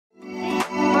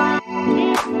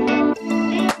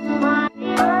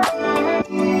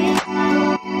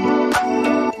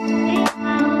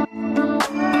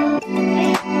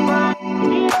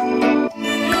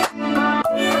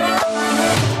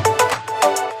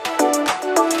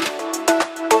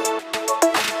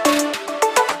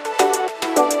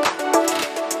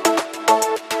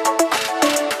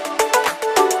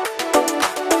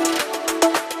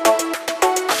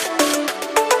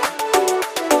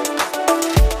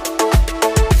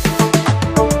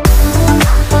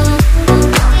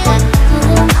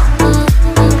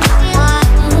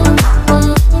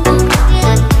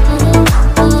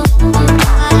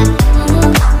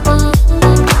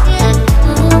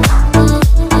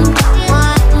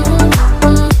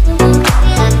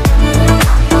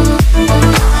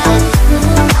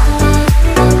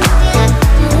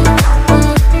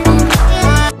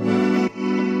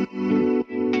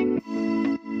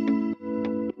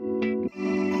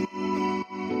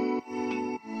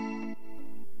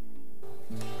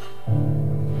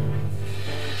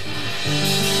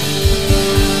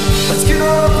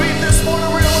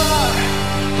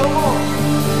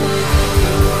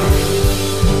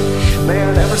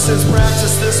ever since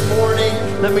practice this morning,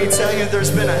 let me tell you,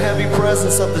 there's been a heavy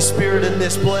presence of the Spirit in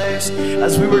this place.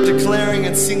 As we were declaring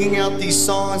and singing out these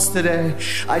songs today,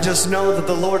 I just know that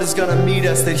the Lord is going to meet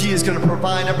us, that He is going to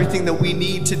provide everything that we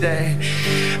need today.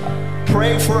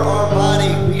 Pray for our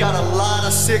body. We got a lot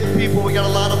of sick people. We got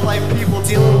a lot of life people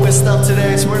dealing with stuff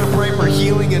today. So we're going to pray for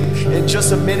healing in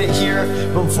just a minute here.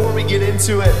 But before we get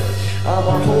into it,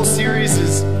 our whole series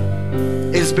is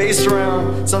based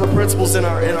around some of the principles in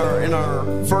our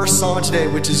first song today,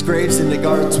 which is Graves into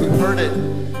Gardens. We've heard it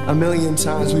a million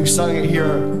times. We've sung it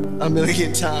here a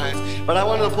million times. But I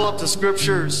wanted to pull up the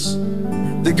scriptures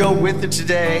that go with it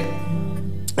today.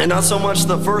 And not so much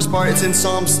the first part, it's in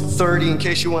Psalms 30 in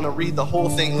case you want to read the whole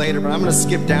thing later, but I'm going to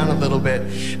skip down a little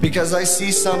bit because I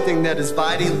see something that is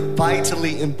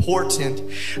vitally important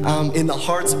in the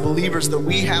hearts of believers that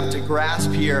we have to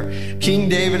grasp here. King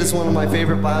David is one of my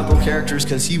favorite Bible characters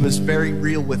because he was very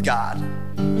real with God.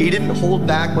 He didn't hold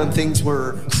back when things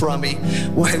were crummy,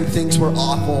 when things were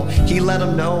awful. He let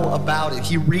them know about it.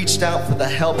 He reached out for the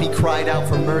help. He cried out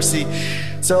for mercy.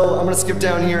 So I'm going to skip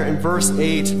down here in verse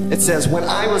 8. It says, when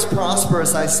I was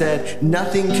prosperous, I said,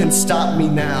 nothing can stop me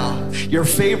now. Your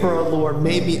favor, O Lord,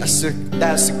 made me as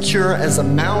secure as a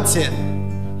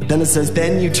mountain. But then it says,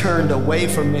 then you turned away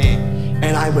from me,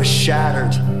 and I was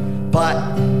shattered.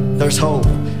 But there's hope.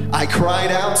 I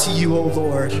cried out to you, O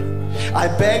Lord. I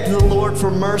begged the Lord for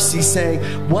mercy,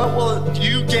 saying, what will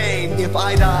you gain if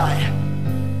I die?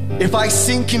 If I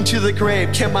sink into the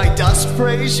grave, can my dust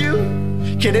praise you?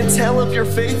 Can it tell of your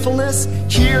faithfulness?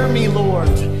 Hear me, Lord,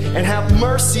 and have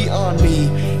mercy on me.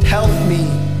 Help me,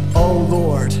 O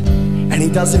Lord. And He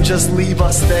doesn't just leave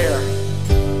us there.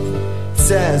 It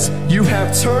says, you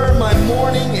have turned my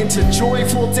mourning into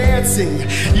joyful dancing.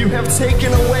 You have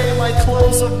taken away my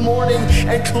clothes of mourning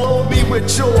and clothed me with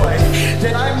joy,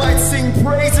 that I might sing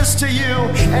praises to you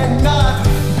and not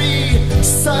be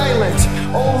silent.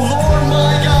 O Lord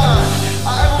my God,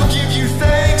 I will give you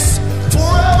thanks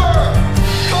forever.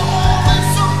 Come on,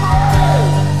 let's pray.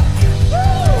 Woo!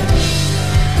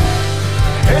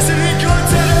 Isn't He good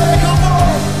today? Come on.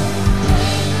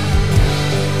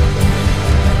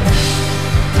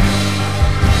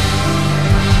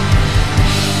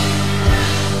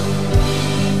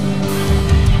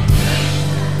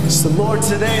 So Lord,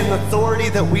 today in the authority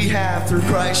that we have through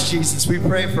Christ Jesus, we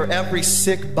pray for every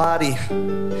sick body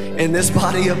in this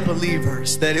body of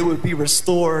believers, that it would be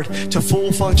restored to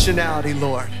full functionality,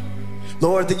 Lord.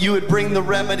 Lord, that you would bring the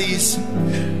remedies,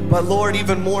 but Lord,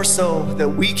 even more so, that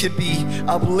we could be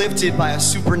uplifted by a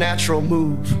supernatural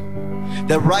move.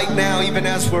 That right now, even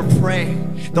as we're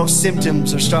praying, those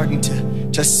symptoms are starting to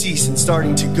cease and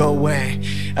starting to go away.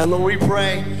 And Lord, we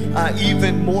pray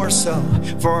even more so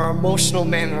for our emotional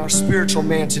man and our spiritual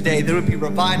man today, that it would be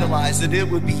revitalized, that it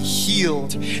would be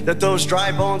healed, that those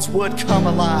dry bones would come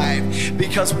alive.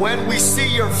 Because when we see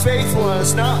your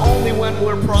faithfulness, not only when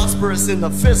we're prosperous in the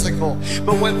physical,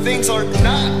 but when things are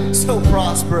not so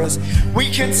prosperous, we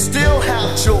can still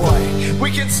have joy. We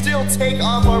can still take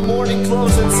off our mourning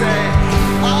clothes and say,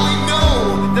 I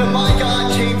know that my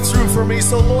God came through for me.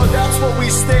 So Lord, that's what we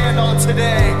stand on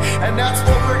today, and that's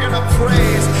what we're gonna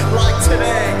praise like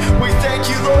today. We thank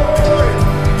you, Lord.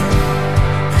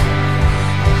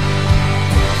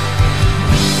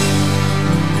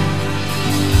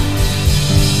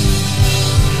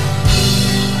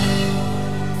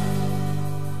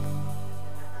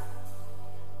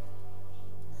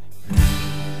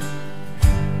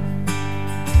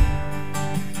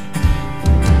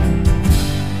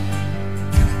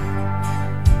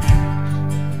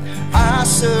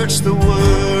 Search the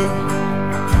world,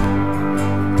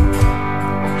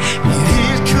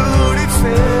 it couldn't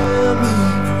fail me.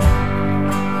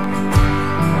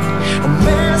 A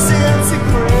man's empty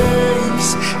praise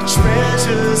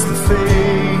treasures the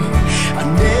faith I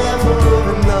never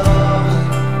enough.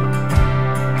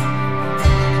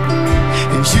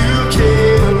 And you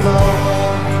came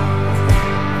along,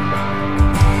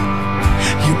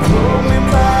 you pulled me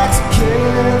back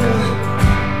together.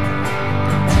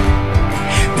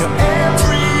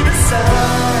 Every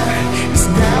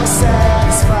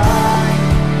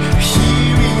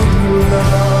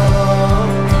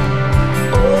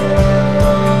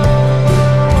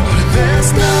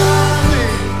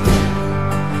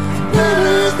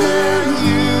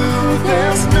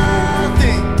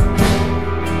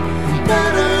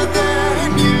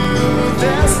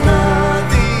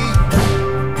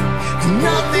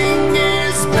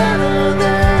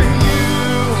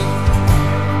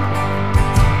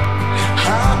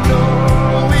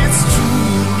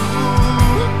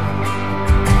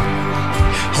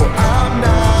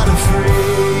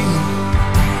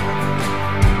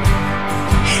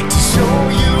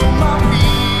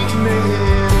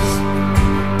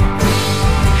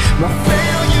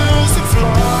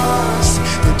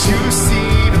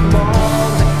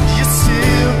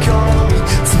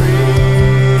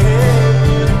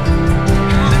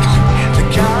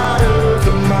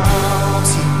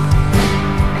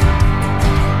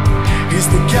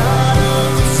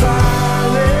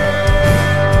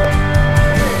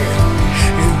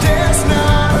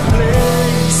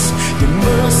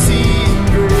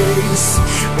peace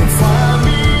will find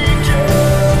me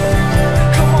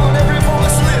again. Come on, every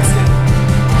voice listen.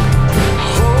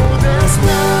 Oh, there's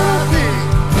nothing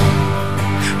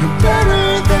better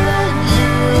than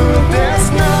you. There's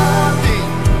nothing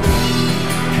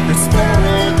that's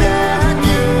better than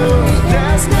you.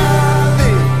 There's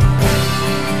nothing,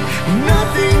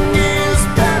 nothing is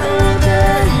better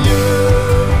than you.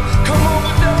 Come on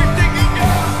with everything you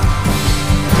got.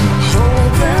 Oh,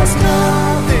 there's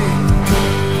nothing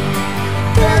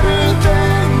better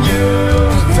than you.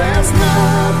 There's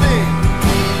nothing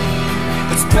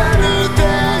that's better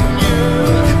than you.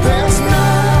 There's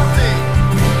nothing,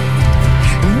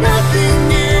 nothing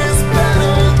is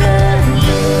better than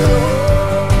you.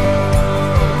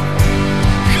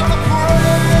 Gotta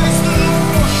praise the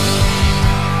Lord.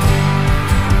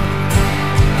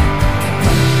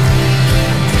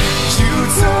 You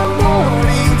turn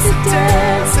mourning to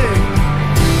dancing.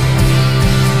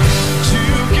 You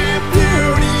give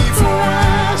beauty for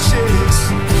ashes.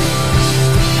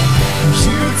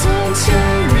 You turn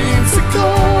shame into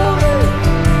glory.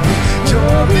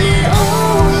 You're the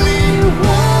only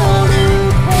one who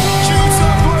pays.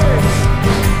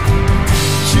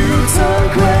 You turn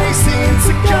grace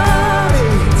into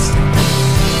guidance.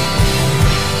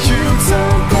 You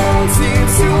turn bones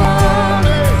into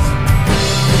honors.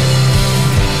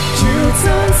 You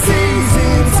turn seas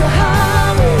into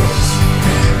highways.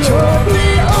 You're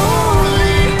the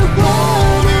only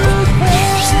one who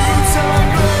pays.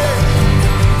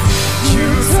 You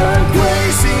turn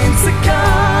grace into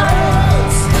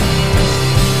guidance.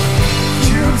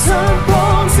 You turn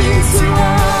bones into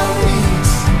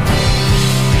armies.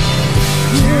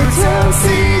 You turn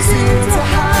seas into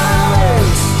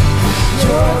highways.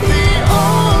 You're the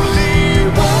only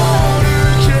one who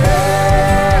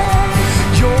can.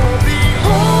 You're the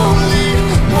only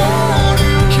one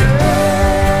who can.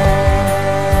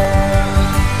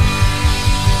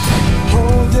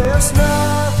 Oh, there's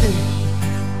nothing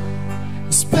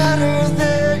that's better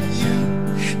than you.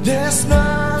 There's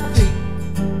nothing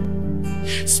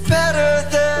that's better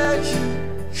than you.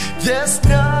 There's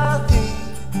nothing,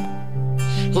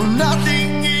 well,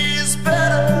 nothing is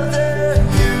better than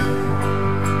you.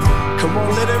 Come on,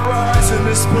 let it rise in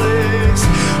this place.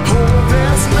 Oh,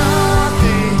 there's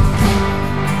nothing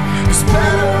that's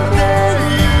better than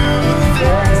you.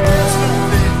 There's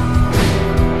nothing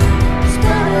that's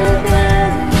better than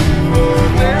you. Oh,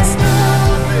 there's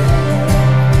nothing,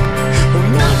 well,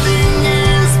 nothing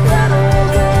is better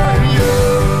than you.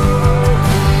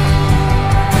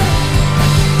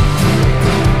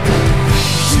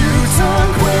 You turn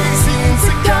grace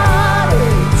into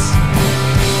guidance.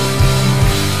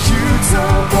 You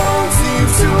turn bones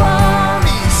into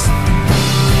armies.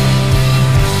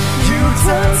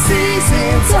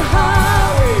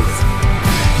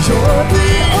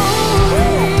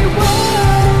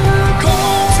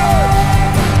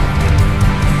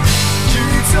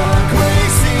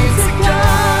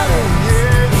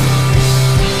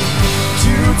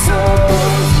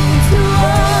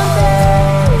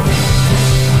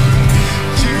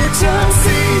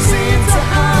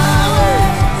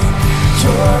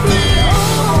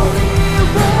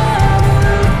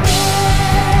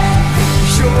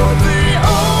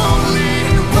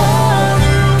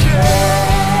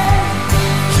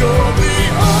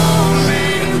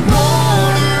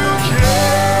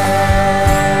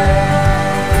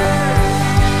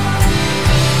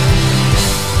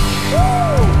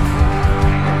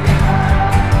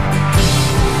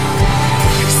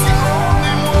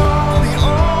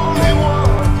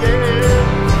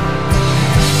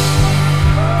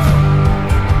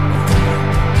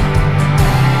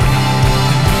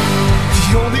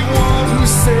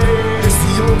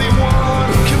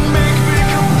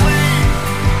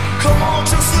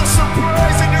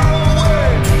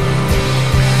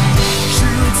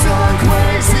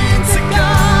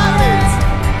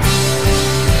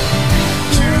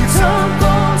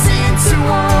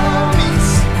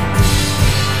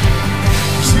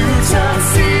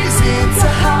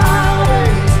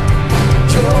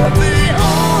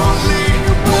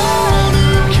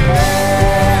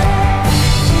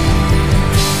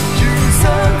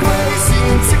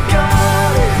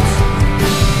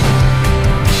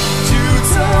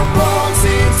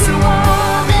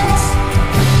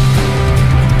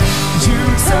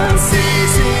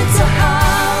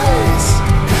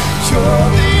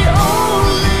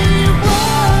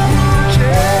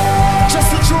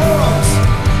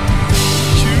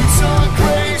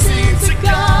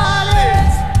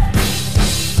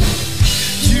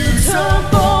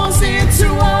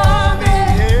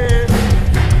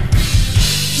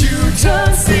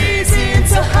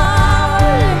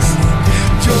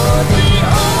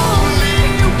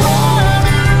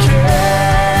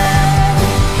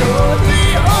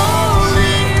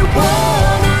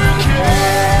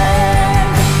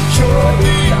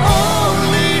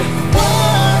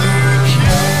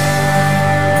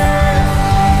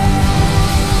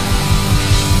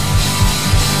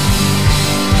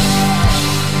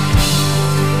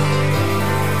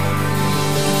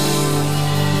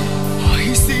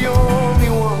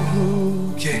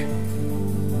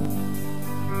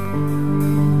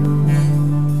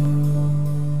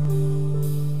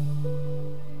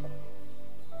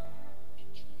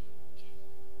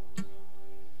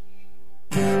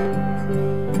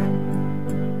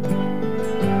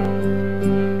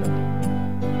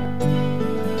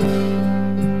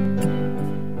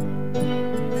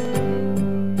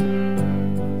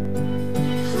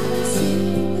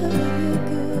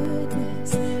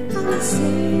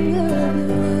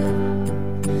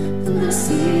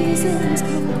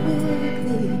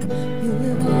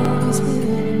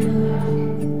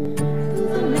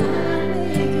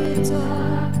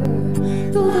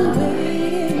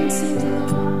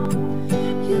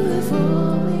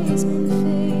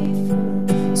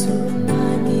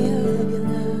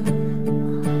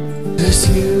 'cause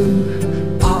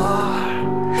you are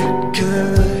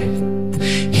good.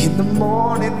 In the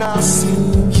morning I'll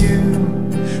sing you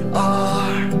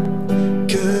are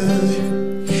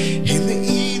good. In the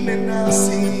evening I'll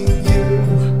sing you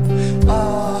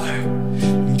are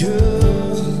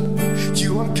good.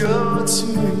 You are good to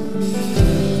me.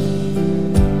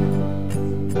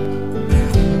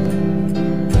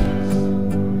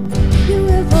 You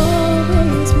have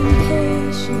always been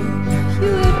patient.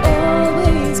 You have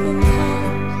always been kind.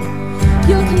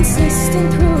 You're consistent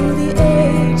through the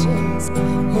ages.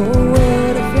 Oh,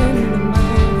 what a friend of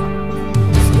mine.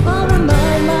 So I'll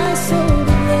remind my soul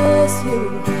to bless you,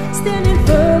 standing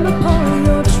firm upon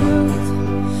your truth,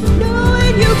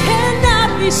 knowing you cannot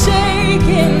be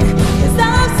shaken, 'cause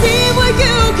I've seen what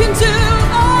you can do.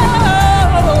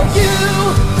 Oh, you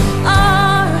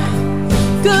are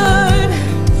good.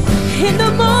 In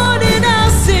the morning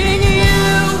I'll sing you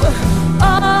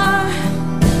are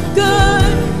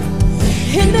good.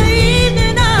 In the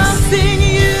evening I'll sing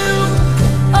you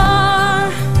are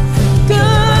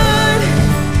good.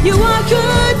 You are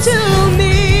good to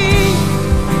me.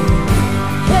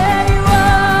 Yeah, you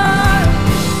are.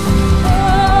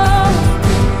 Oh,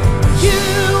 you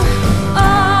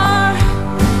are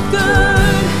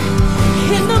good.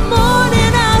 In the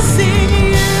morning I'll sing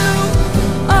you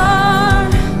are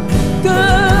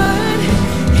good.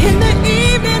 In the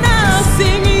evening I'll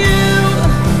sing you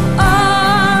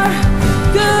are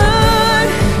good.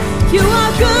 You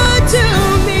are good to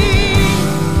me.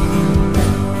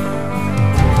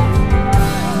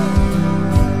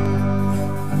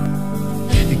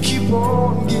 You keep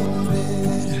on getting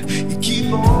better. You keep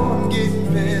on getting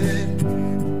better.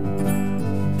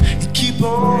 You keep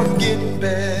on getting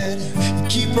better. You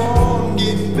keep on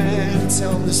getting better.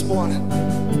 Tell them this morning.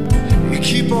 You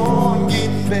keep on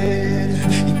getting better.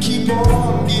 You keep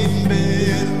on getting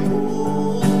better.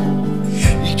 Oh,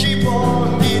 you keep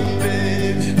on getting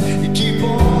better. You keep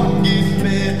on getting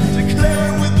better. Declare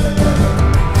it with me.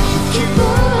 You keep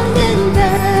on getting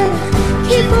better.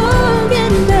 Keep on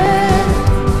getting better.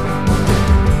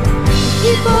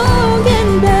 Keep on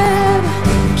getting better.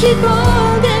 Keep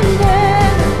on getting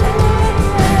better.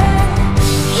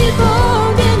 Keep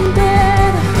on getting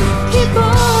better. Keep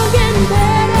on getting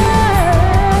better.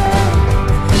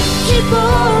 Keep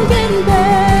on getting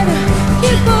better.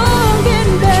 Keep on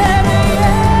getting better.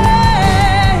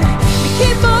 Yeah.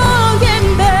 Keep on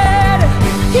getting better.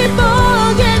 Keep on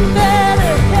getting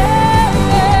better.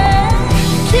 Yeah.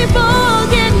 Keep on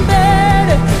getting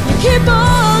better. You keep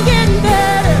on getting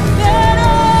better.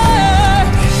 Better.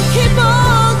 Keep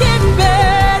on getting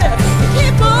better.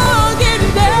 Keep on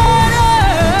getting better.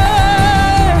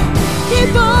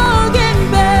 Keep on getting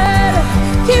better.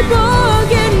 Keep on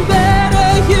getting better.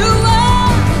 You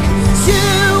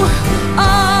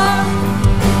are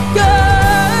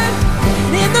good.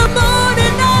 In the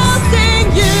morning I'll sing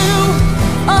you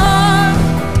are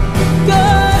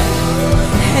good.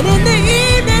 And in the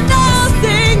evening I'll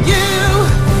sing you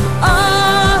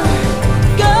are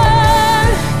good.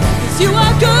 'Cause you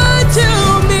are good to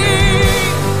me.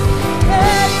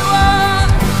 Yeah, you are.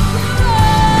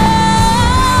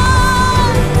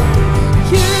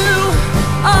 You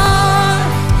are.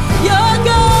 You're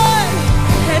good.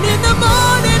 And in the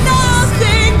morning I'll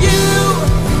sing you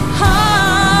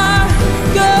are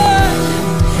good.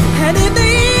 And in the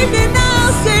evening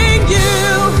I'll sing you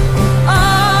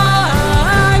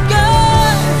are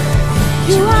good.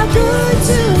 You are good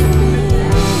to me.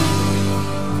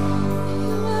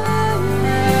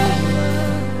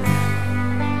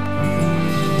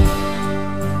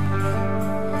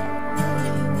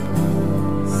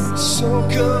 So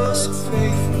good, so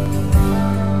faithful.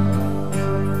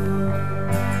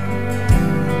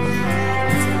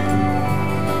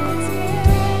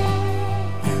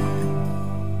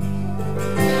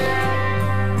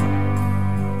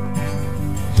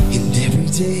 And every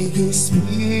day gets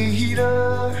sweeter.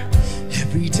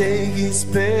 Every day gets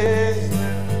better.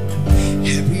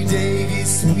 Every day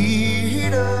gets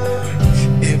sweeter.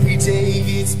 Every day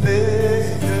gets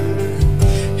better.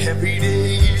 Every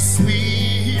day gets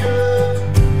sweeter.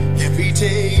 Every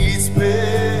day gets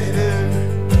better.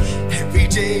 Every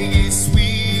day gets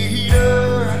sweeter.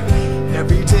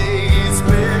 Every day gets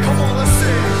better. Come on, let's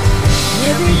sing.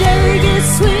 Every day gets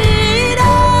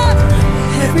sweeter.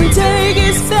 Every day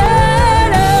gets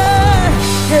better.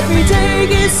 Every day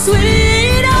gets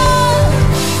sweeter.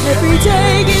 Every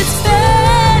day gets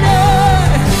better.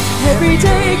 Every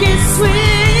day gets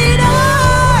sweeter.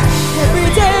 Every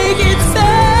day gets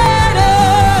better.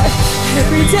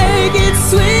 Every day gets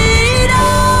sweeter.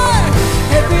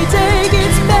 Every day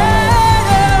gets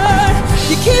better.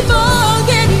 You keep on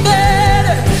getting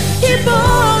better. Keep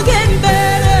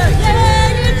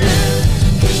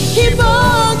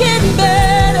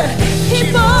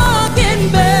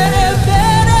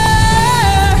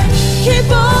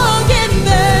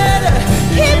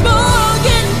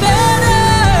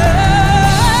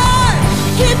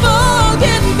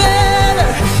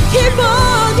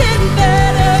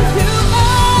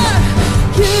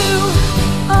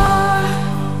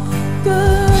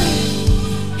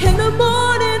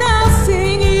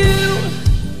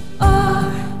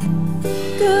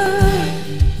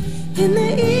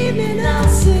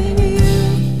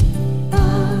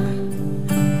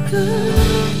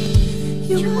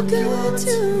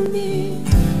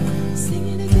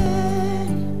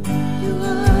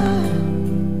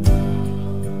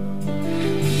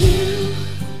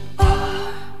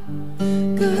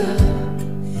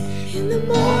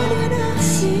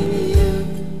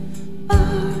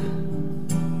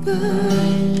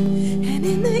And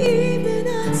in the evening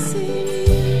I'd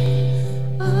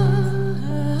sing,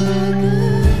 oh,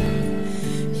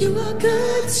 good, you are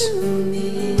good to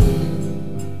me.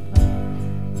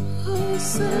 Oh,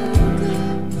 so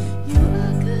good, you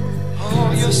are good.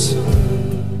 Oh, you're so good.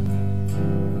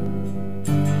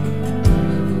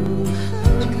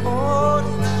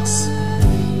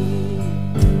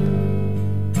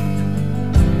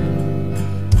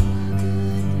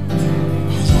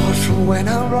 When I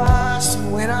rise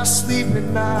and when I sleep at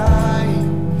night,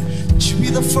 you be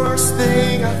the first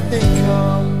thing I think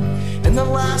of and the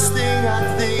last thing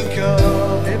I think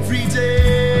of every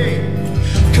day.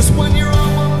 'Cause when you're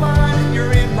on my mind and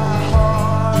you're in my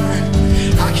heart,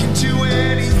 I can do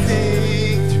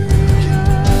anything through you.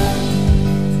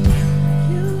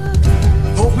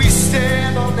 Oh, we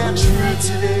stand on that truth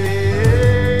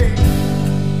today.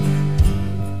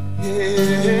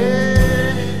 Yeah.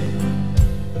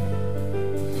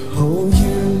 Oh,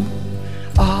 you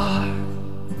are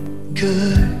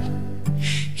good.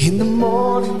 In the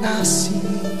morning I see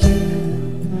you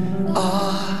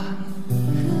are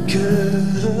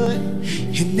good.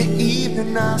 In the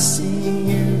evening I see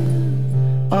you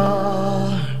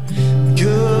are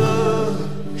good.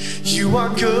 You are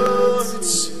good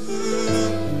too.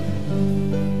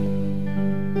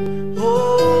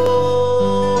 Oh,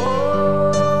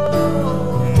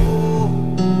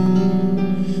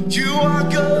 you are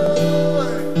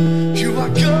good. You are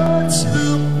good to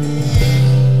me.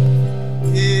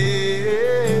 Yeah.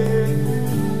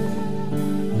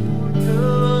 You are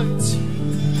good to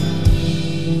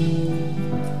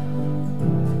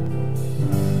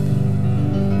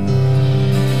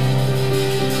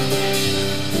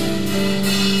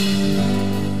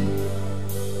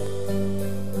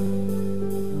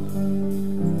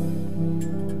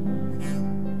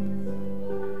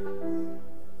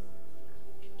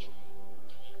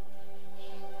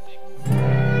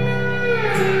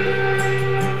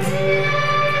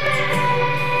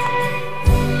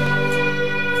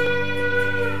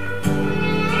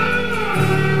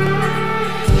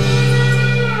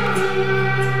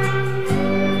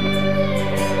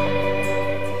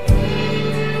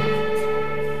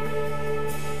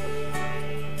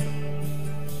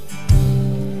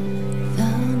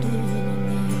Found in a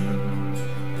name,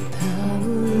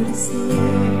 power to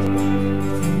save.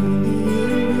 Only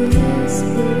a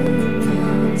whisper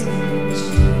mountain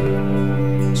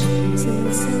shake.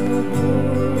 Jesus, our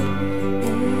hope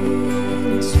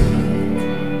and strength.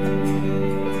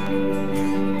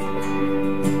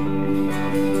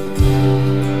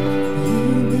 You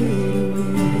made a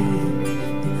way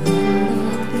and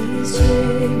unlocked these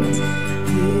chains.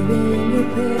 Here in your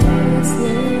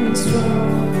presence,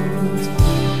 strong.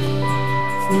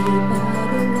 Free by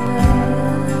the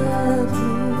love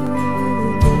you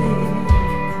gave.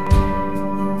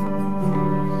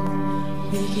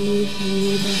 We give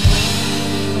you the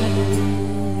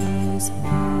highest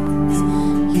praise.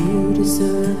 You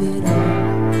deserve it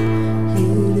all.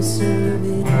 You deserve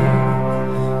it all.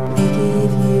 We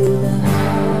give you the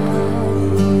highest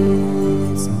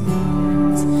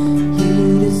praise. You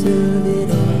deserve it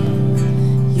all.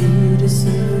 You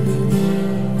deserve it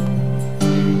all.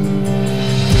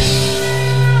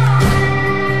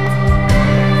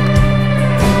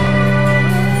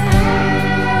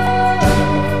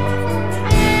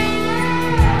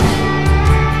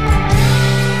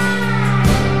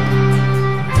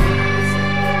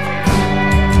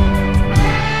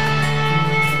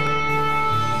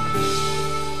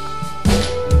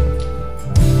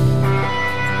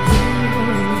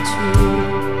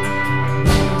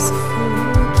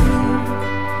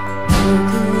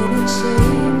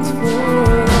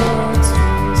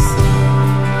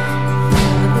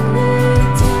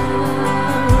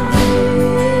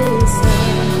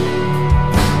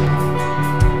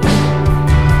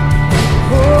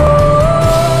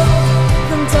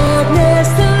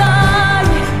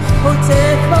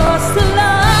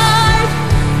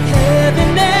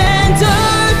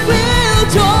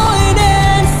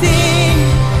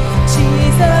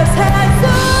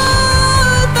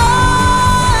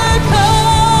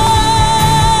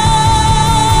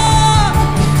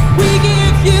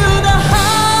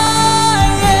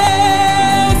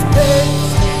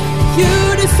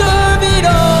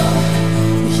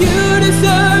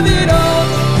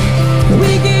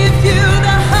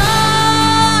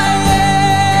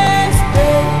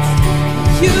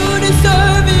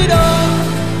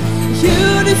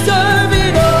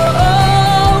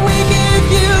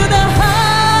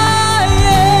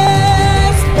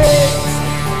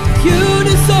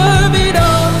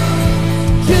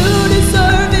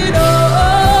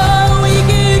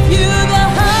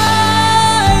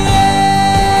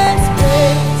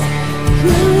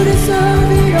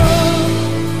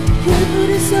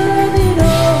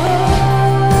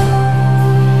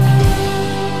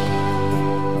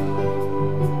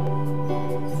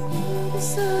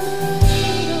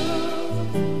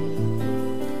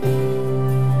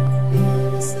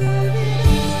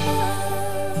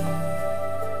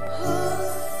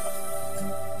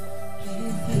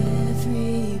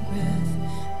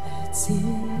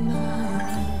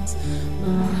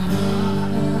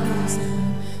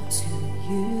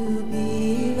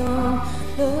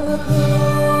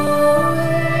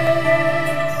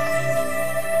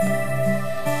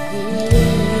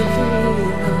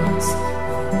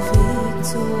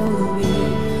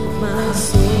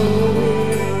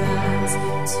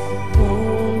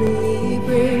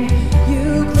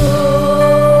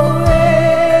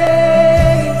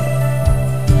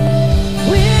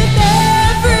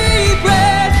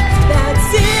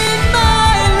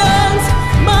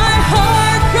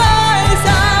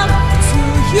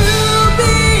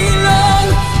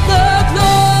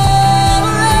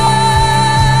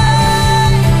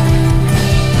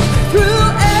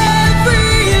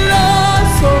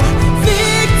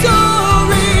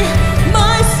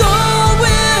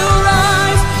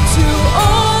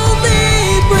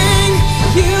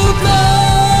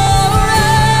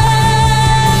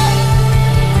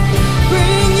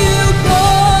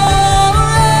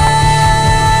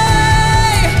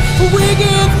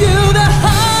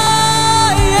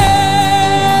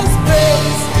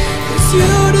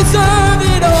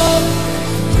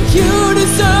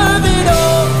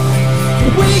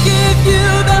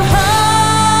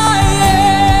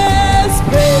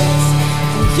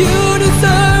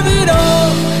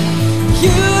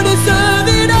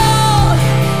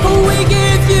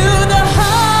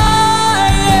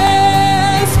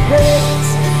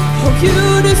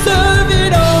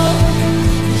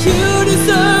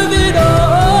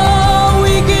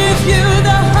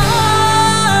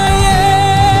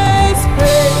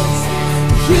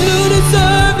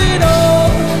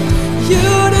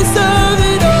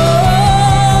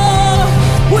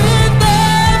 With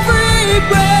every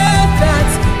breath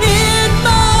that's in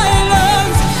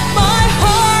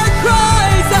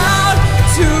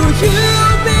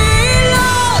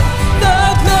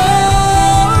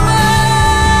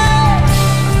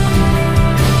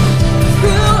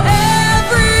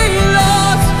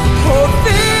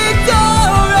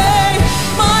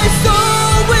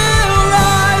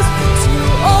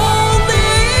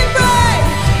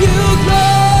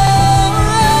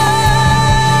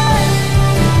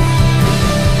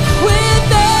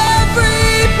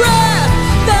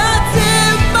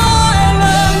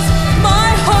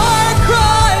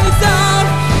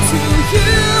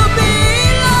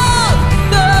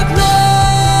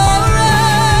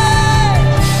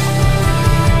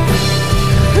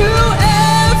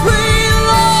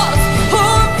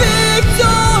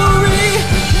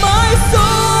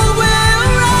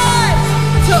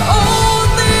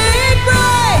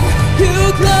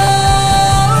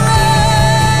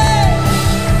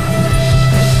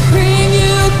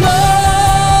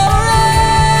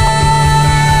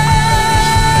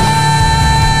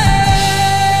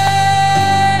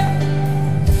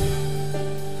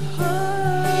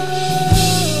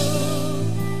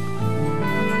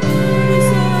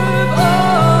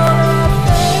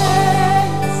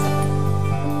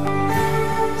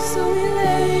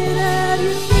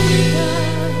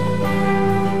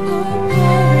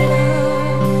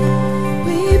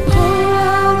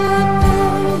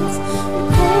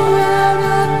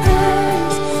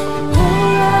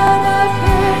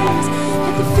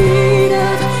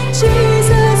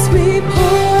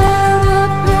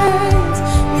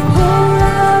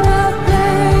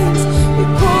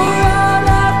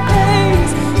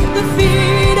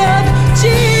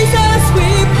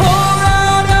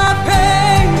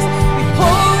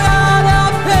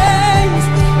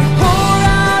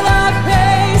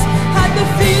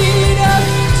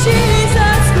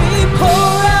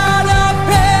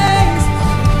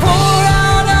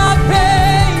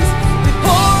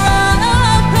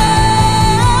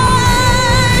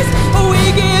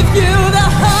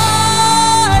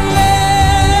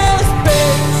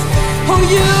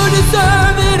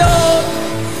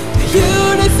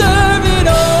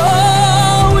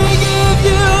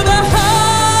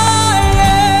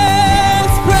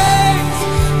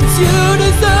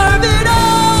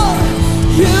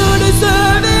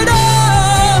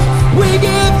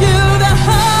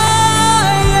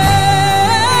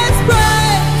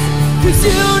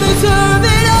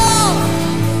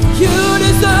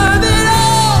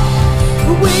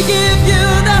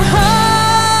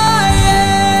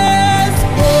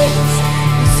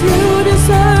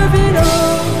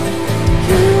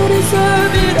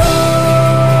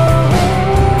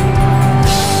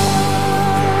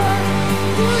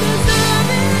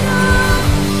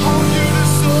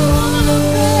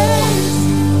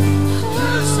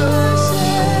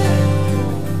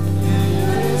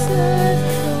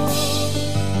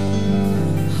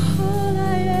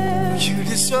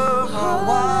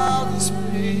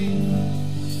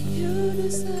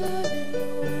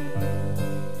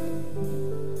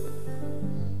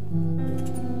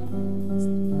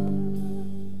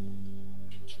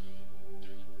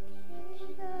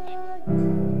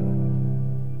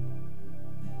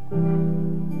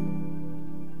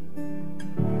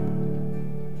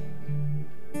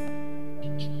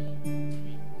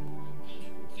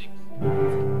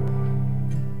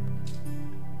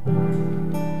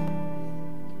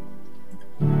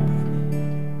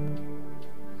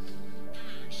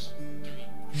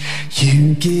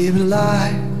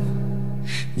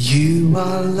You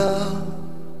are love.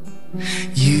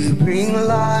 You bring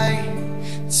light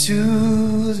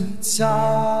to the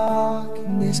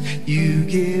darkness. You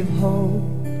give hope.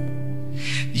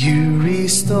 You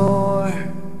restore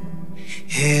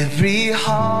every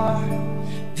heart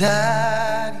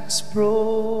that is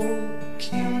broken.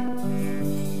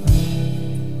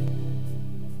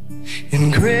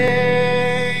 And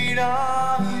great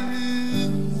are you,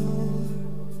 Lord.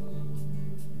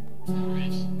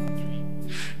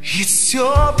 It's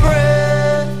your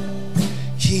breath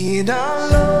in our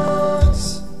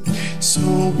lungs, so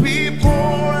we pour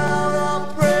out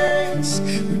our praise.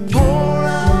 We pour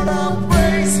out our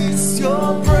praise. It's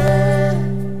your breath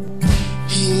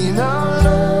in our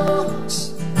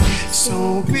lungs,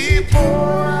 so we pour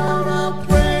out our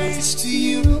praise to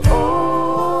you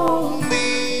only,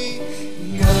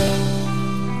 God.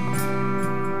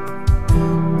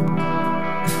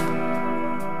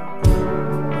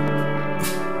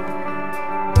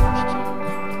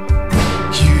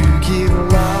 You give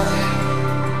life,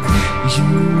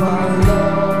 you are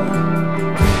love,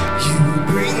 you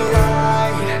bring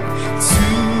light to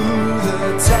the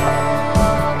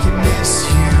darkness.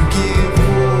 You give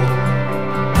hope,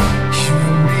 you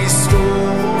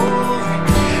restore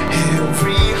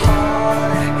every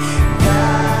heart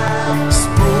that's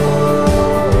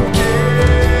broken.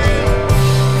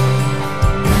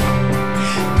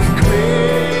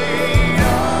 Great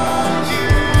are you,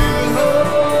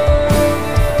 Lord.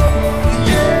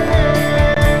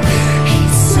 Yeah,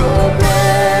 it's your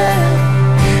breath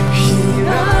in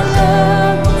our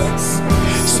lungs,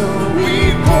 so we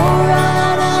pour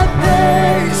out our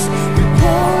praise. We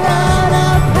pour out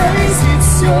our praise.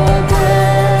 It's your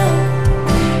breath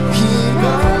in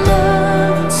our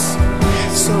lungs,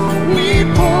 so we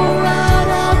pour out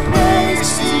our praise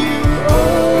to you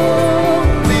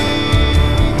only,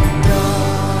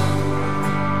 God.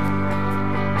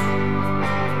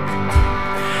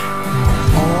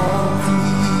 All the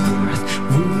earth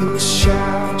will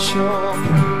shout your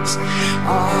praise.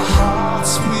 Our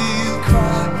hearts will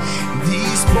cry,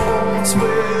 these bones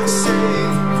will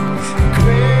sing.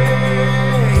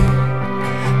 Great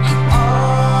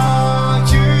are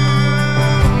you,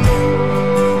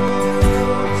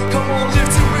 Lord. Come on,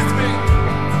 lift it with me.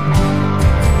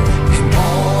 And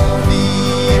all the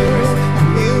earth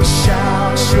will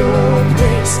shout your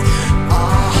praise.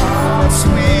 Our hearts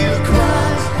will cry,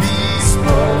 these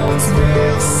bones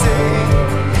will sing.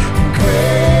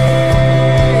 Great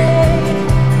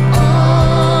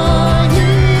are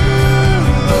you,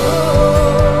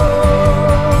 Lord.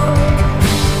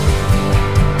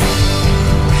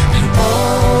 And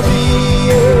all the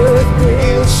earth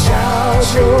will shout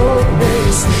your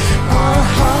praise. Our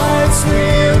hearts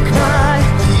will cry,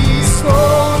 these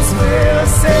bones will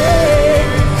sing.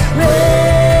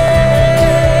 Great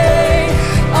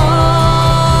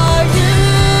are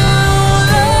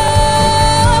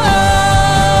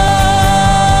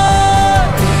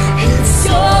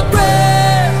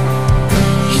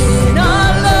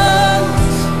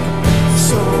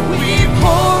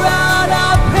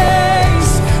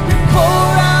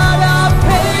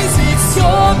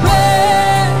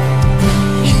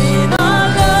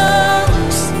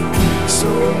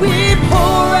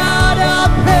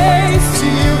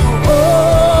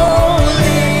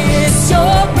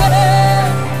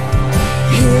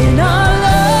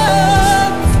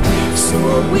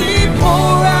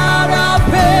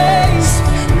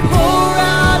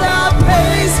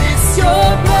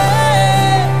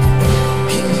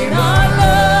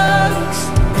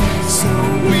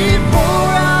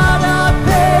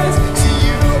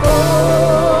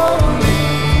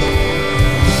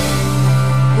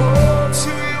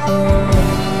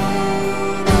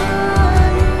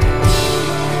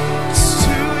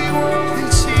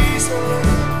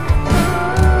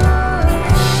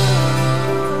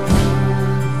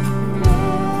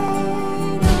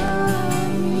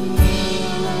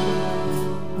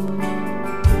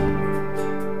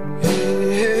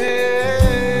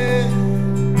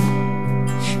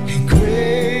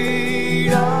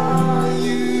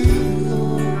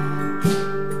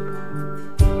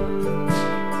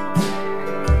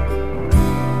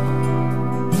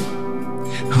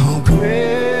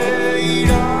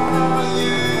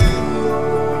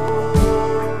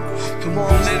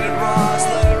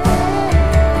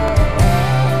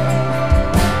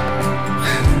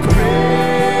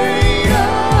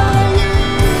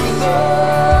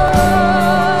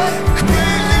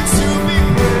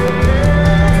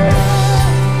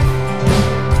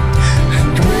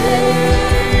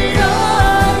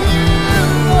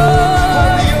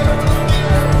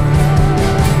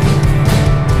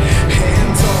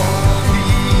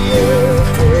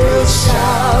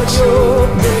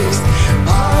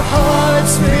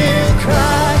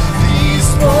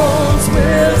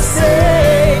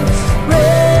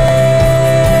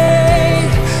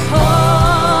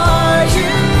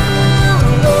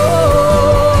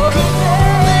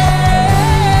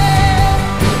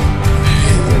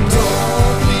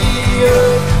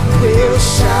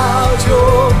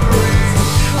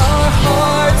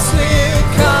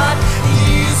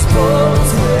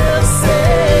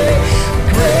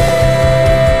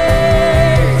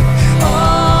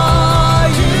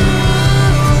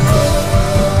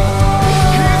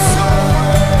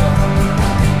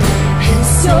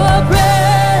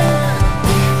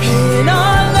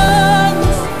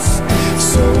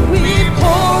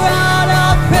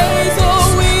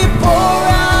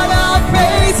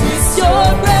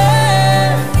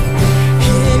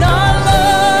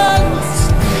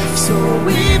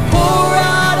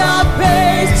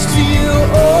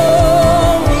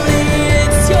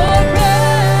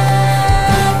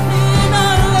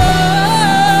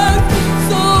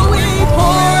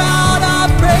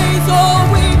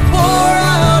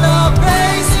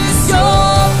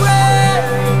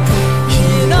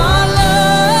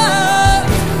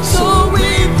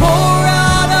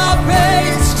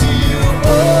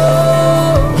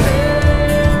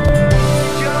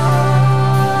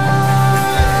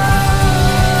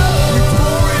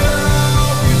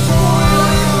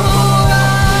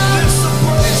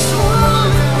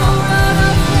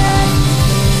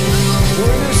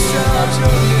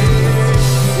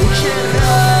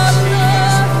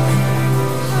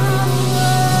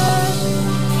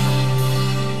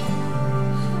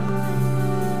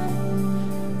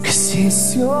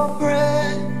It's your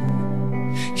breath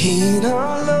in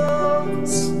our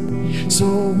lungs.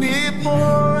 So we pour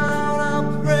out our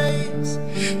praise.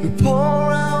 We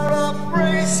pour out our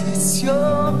praise. It's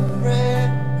your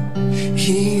breath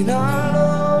in our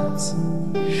lungs.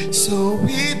 So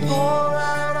we pour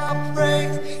out our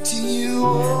praise to you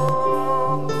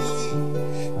only,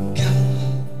 God.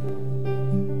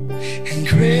 And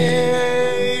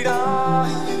great are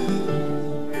you.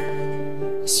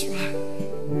 That's right.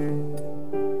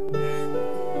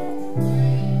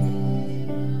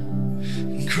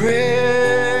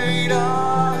 Great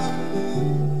are you,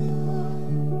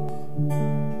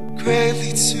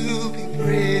 greatly to be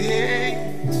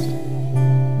praised.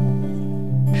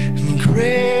 And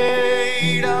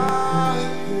great are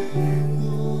you,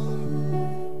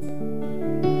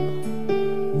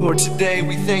 Lord. Today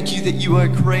we thank you that you are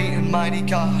great and mighty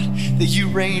God, that you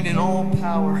reign in all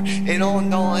power, in all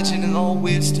knowledge, and in all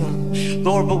wisdom,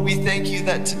 Lord. But we thank you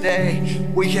that today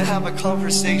we can have a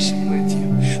conversation with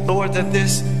you, Lord, that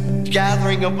this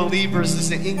gathering of believers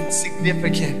is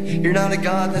insignificant. You're not a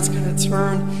God that's going to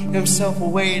turn himself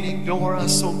away and ignore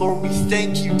us. So Lord, we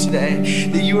thank you today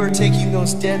that you are taking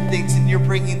those dead things and you're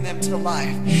bringing them to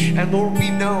life. And Lord, we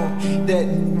know that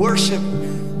worship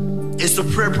is the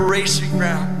preparation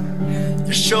ground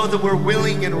to show that we're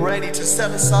willing and ready to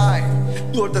set aside,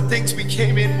 Lord, the things we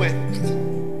came in with.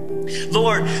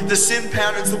 Lord, the sin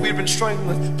patterns that we've been struggling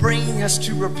with, bringing us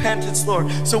to repentance,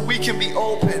 Lord, so we can be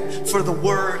open for the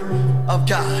word of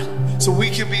God, so we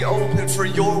can be open for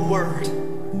your word.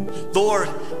 Lord,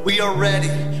 we are ready.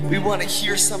 We want to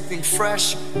hear something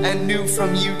fresh and new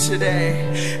from you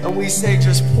today. And we say,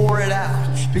 just pour it out,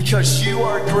 because you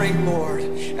are great, Lord.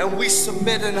 And we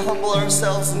submit and humble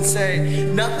ourselves and say,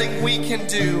 nothing we can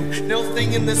do,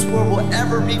 nothing in this world will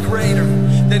ever be greater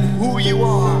than who you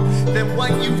are, than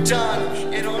what you've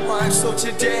done in our lives. So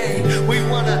today, we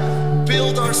want to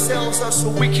build ourselves up so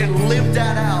we can live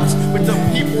that out with the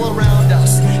people around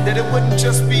us. That it wouldn't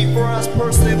just be for us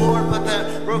personally, Lord, but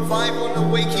that revival and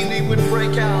awakening would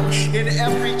break out in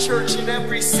every church, in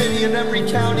every city, in every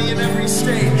county, in every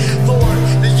state. Lord,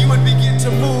 that you would begin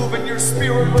to move and your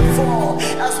spirit would fall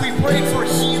as we prayed for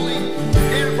healing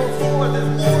here before, that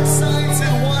more signs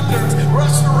and wonders,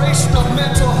 restoration of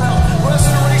mental health,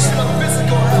 restoration of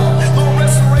physical health, Lord,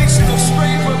 restoration of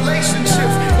strained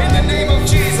relationships in the name of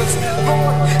Jesus.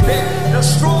 Lord, that the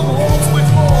strongholds would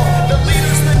fall, the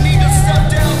leaders that need to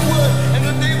step down would, and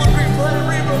that they would be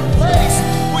replaced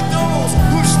with those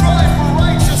who strive for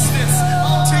righteousness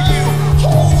unto you,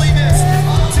 holiness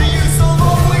unto you. So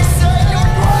Lord, we say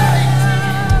you're great.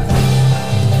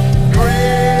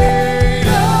 Great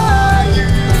are you,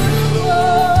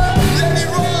 Lord. Let it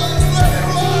rise, let it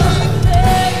rise.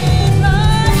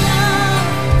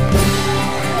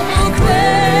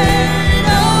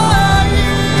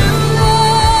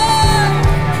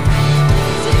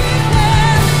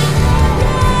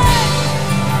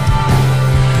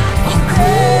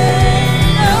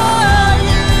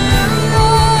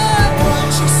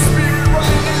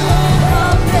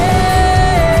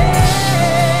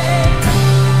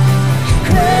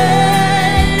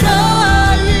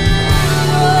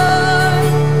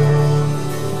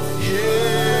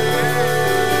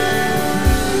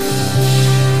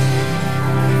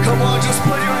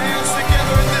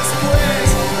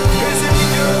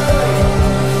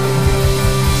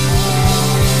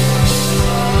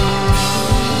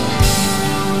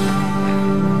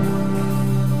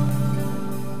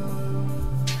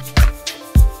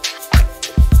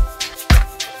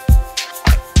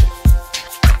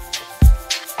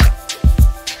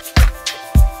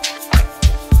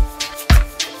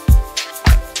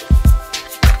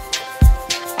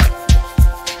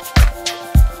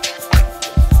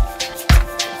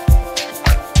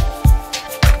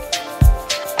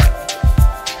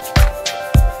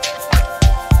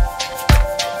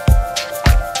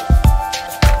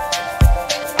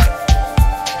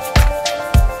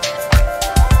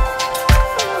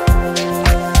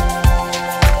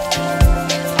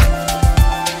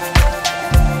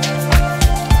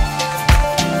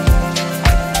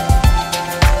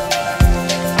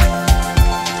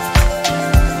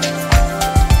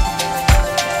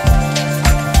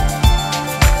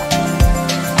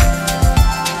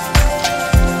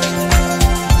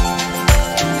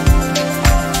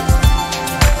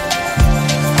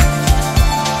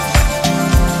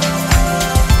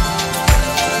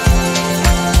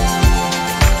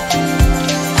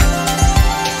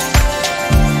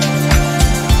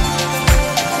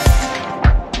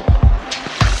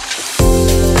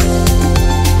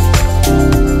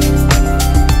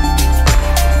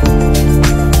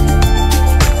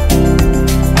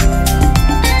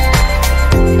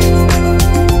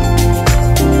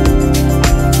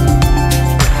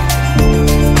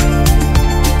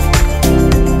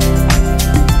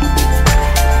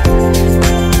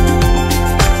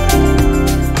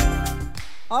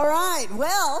 All right,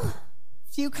 well,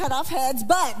 few cut off heads,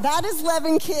 but that is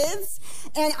 11 kids,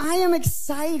 and I am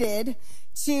excited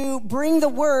to bring the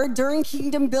word during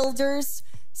Kingdom Builders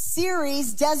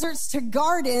series, Deserts to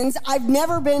Gardens. I've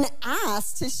never been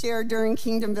asked to share during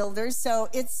Kingdom Builders, so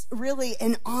it's really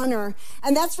an honor.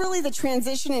 And that's really the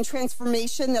transition and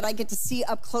transformation that I get to see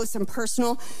up close and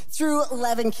personal through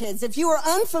 11 Kids. If you are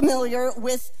unfamiliar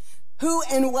with who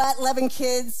and what 11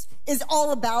 Kids is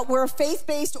all about, we're a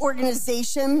faith-based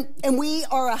organization, and we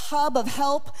are a hub of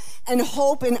help and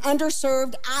hope in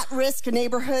underserved, at-risk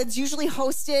neighborhoods, usually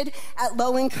hosted at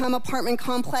low-income apartment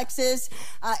complexes,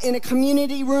 in a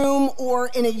community room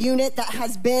or in a unit that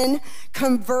has been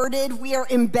converted. We are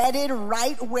embedded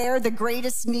right where the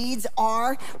greatest needs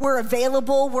are. We're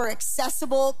available, we're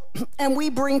accessible, and we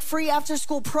bring free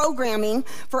after-school programming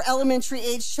for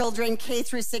elementary-age children, K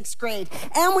through 6th grade.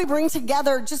 And we bring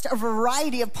together just a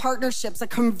variety of partnerships, a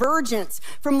convergence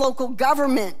from local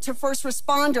government to first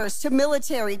responders to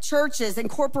military, churches, and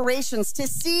corporations to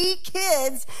see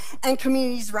kids and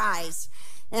communities rise.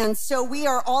 And so we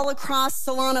are all across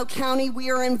Solano County. We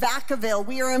are in Vacaville.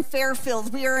 We are in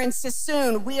Fairfield. We are in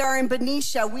Sassoon. We are in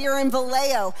Benicia. We are in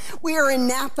Vallejo. We are in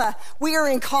Napa. We are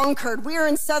in Concord. We are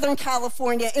in Southern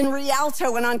California, in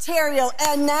Rialto, in Ontario.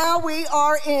 And now we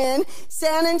are in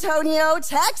San Antonio,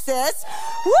 Texas.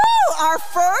 Woo! Our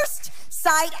first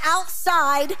site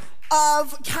outside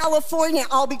of California.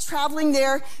 I'll be traveling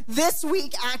there this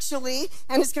week, actually,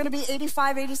 and it's going to be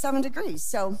 85, 87 degrees.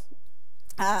 So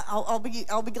I'll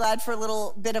be glad for a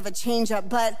little bit of a change up,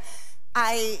 but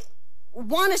I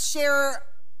want to share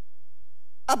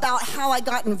about how I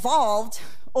got involved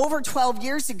over 12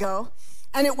 years ago,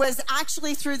 and it was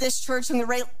actually through this church and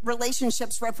the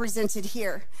relationships represented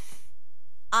here.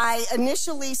 I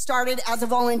initially started as a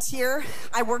volunteer.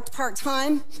 I worked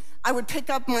part-time. I would pick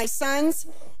up my sons,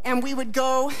 and we would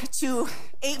go to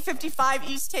 855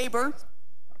 East Tabor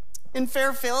in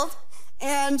Fairfield,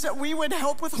 and we would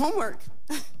help with homework.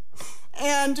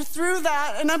 And through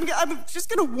that, and I'm just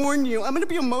going to warn you, I'm going to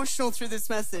be emotional through this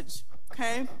message,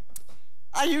 okay?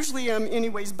 I usually am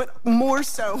anyways, but more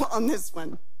so on this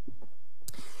one.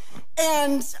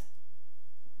 And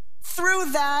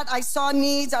through that, I saw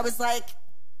needs. I was like,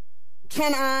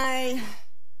 can I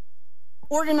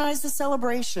organize the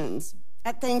celebrations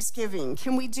at Thanksgiving?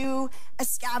 Can we do a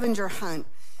scavenger hunt?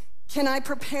 Can I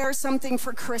prepare something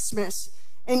for Christmas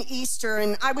and Easter?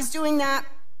 And I was doing that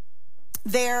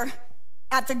there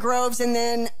at the Groves, and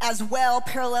then as well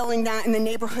paralleling that in the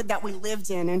neighborhood that we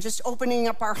lived in, and just opening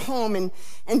up our home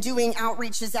and doing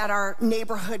outreaches at our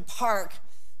neighborhood park.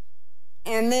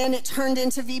 And then it turned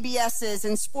into VBSs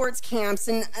and sports camps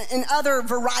and other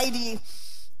variety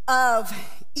of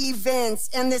events.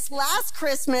 And this last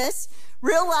Christmas,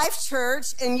 Real Life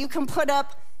Church, and you can put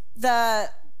up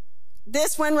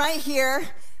this one right here,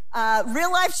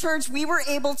 Real Life Church, we were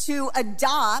able to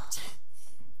adopt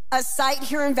a site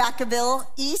here in Vacaville,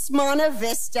 East Monte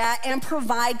Vista, and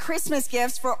provide Christmas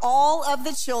gifts for all of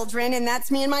the children. And that's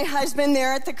me and my husband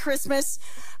there at the Christmas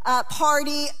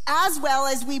party, as well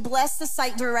as we bless the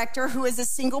site director, who is a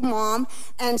single mom,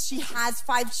 and she has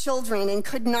 5 children and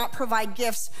could not provide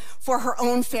gifts for her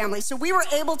own family. So we were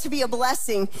able to be a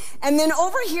blessing. And then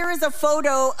over here is a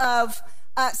photo of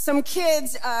some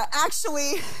kids,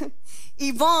 actually,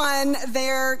 Yvonne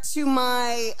there to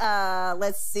my,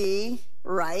 let's see,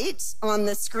 right on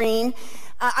the screen.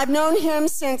 I've known him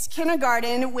since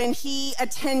kindergarten when he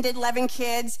attended 11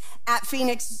 Kids at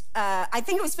Phoenix, I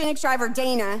think it was Phoenix Drive or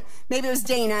Dana, maybe it was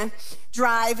Dana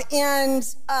Drive. And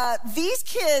these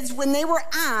kids, when they were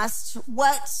asked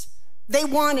what they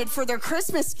wanted for their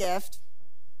Christmas gift,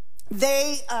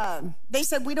 they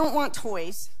said, we don't want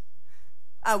toys,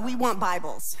 we want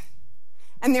Bibles.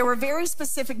 And there were very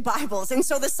specific Bibles. And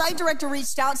so the site director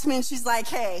reached out to me, and she's like,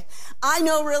 hey, I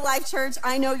know Real Life Church.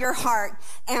 I know your heart.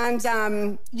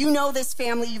 And you know this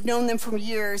family. You've known them for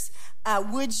years.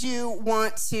 Would you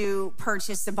want to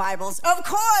purchase the Bibles? Of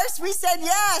course, we said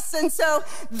yes. And so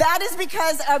that is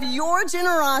because of your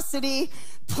generosity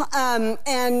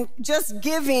and just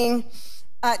giving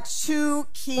to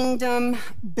Kingdom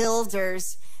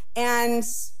Builders. And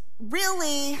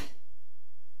really,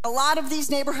 a lot of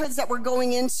these neighborhoods that we're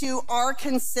going into are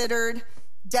considered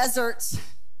desert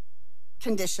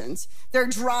conditions. They're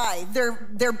dry,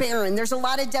 they're barren. There's a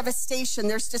lot of devastation,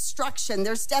 there's destruction,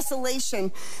 there's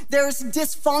desolation, there's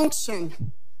dysfunction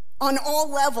on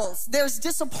all levels. There's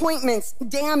disappointments,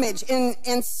 damage,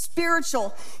 and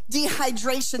spiritual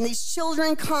dehydration. These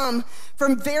children come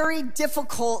from very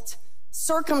difficult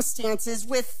circumstances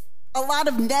with a lot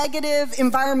of negative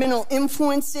environmental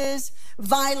influences,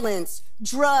 violence,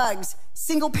 drugs,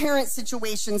 single-parent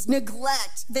situations,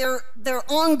 neglect. They're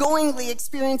ongoingly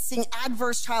experiencing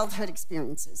adverse childhood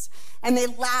experiences, and they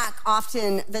lack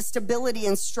often the stability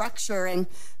and structure. And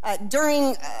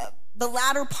during the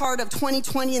latter part of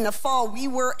 2020 in the fall, we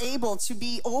were able to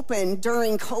be open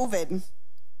during COVID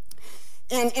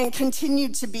and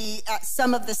continued to be at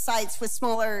some of the sites with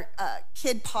smaller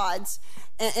kid pods,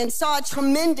 and saw a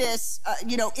tremendous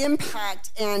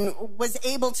impact, and was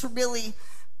able to really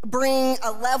bring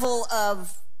a level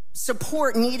of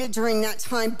support needed during that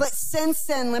time. But since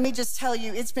then, let me just tell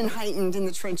you, it's been heightened in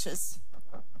the trenches.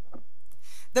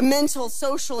 The mental,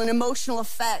 social, and emotional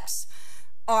effects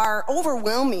are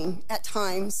overwhelming at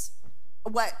times,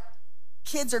 what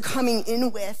kids are coming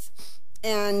in with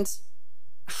and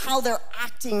how they're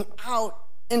acting out.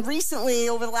 And recently,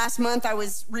 over the last month, I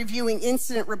was reviewing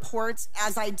incident reports,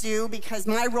 as I do, because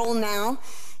my role now,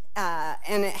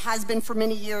 and it has been for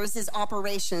many years, is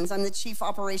operations. I'm the chief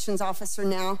operations officer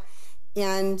now.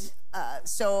 And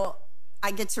so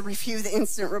I get to review the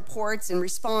incident reports and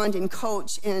respond and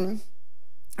coach. And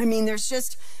I mean, there's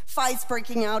just fights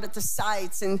breaking out at the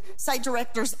sites, and site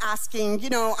directors asking,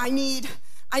 I need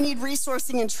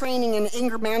resourcing and training and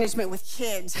anger management with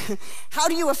kids. How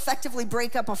do you effectively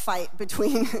break up a fight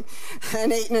between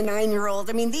an 8 and a 9-year-old?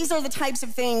 I mean, these are the types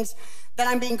of things that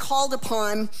I'm being called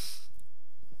upon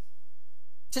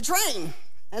to train.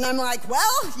 And I'm like,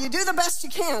 well, you do the best you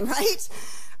can, right?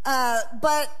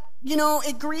 But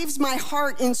it grieves my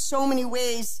heart in so many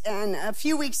ways. And a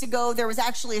few weeks ago, there was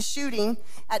actually a shooting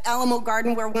at Alamo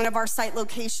Garden, where one of our site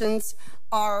locations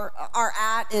are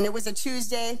at, and it was a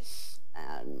Tuesday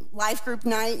life group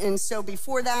night. And so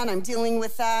before that, I'm dealing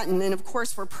with that, and then of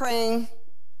course we're praying.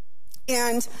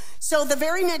 And so the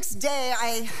very next day,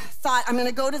 I thought, I'm going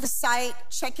to go to the site,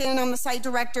 check in on the site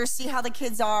director, see how the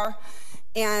kids are,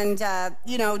 and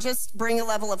just bring a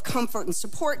level of comfort and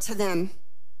support to them.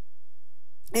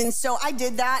 And so I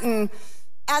did that, and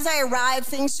as I arrived,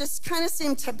 things just kind of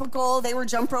seemed typical. They were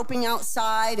jump roping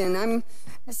outside, and I'm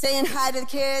saying hi to the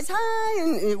kids, hi,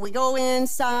 and we go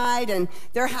inside, and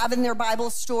they're having their Bible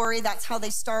story. That's how they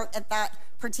start at that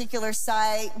particular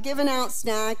site, giving out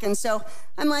snack. And so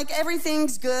I'm like,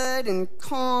 everything's good and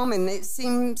calm, and it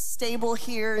seems stable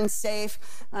here and safe.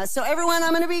 So everyone,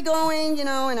 I'm going to be going, and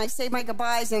I say my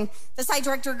goodbyes, and the site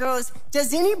director goes,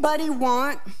 does anybody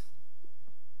want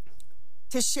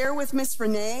to share with Miss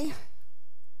Renee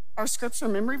our scripture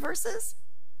memory verses?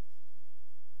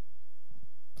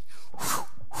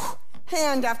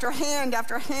 Hand after hand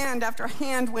after hand after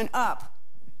hand went up.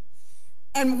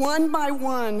 And one by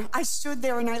one, I stood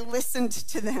there and I listened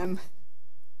to them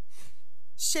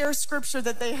share scripture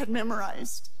that they had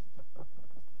memorized.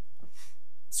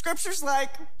 Scriptures like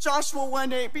Joshua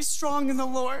 1:8, be strong in the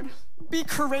Lord, be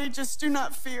courageous, do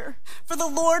not fear, for the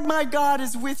Lord my God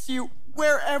is with you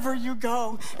wherever you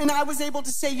go. And I was able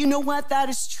to say, you know what, that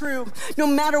is true. No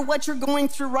matter what you're going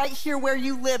through right here where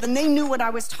you live, and they knew what I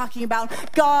was talking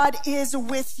about, God is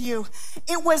with you.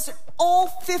 It was all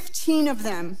 15 of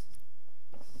them.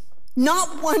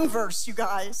 Not one verse, you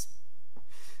guys.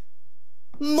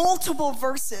 Multiple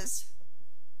verses.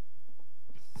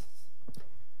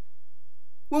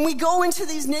 When we go into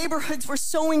these neighborhoods, we're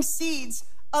sowing seeds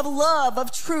of love,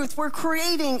 of truth. We're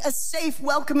creating a safe,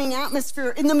 welcoming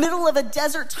atmosphere in the middle of a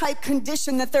desert-type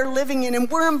condition that they're living in, and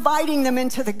we're inviting them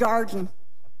into the garden.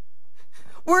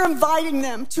 We're inviting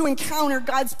them to encounter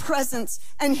God's presence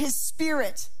and His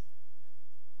Spirit,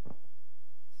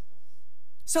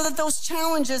 so that those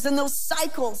challenges and those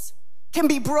cycles can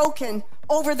be broken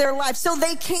over their life, so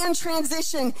they can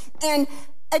transition and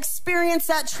experience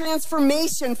that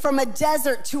transformation from a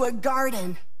desert to a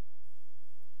garden.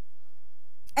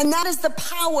 And that is the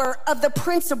power of the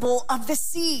principle of the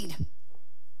seed.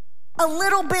 A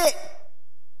little bit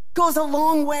goes a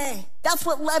long way. That's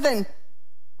what leaven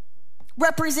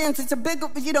represents. It's a big,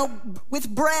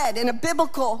 with bread and a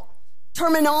biblical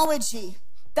terminology,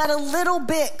 that a little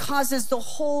bit causes the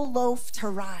whole loaf to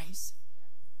rise.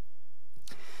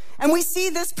 And we see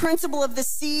this principle of the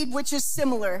seed, which is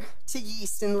similar to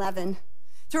yeast and leaven,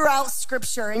 throughout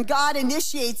Scripture. And God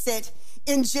initiates it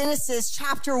in Genesis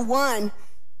chapter 1,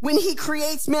 when He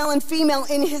creates male and female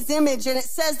in His image. And it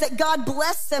says that God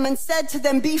blessed them and said to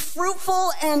them, be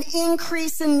fruitful and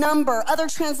increase in number. Other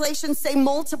translations say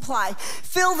multiply.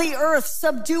 Fill the earth,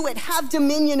 subdue it, have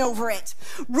dominion over it.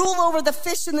 Rule over the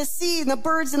fish in the sea and the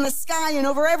birds in the sky, and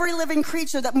over every living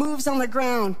creature that moves on the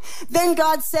ground. Then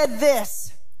God said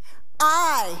this,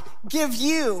 I give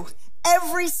you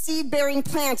every seed-bearing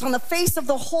plant on the face of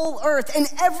the whole earth,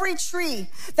 and every tree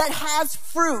that has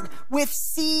fruit with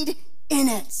seed in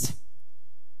it.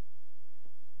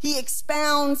 He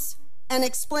expounds and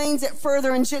explains it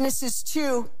further in Genesis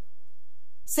 2,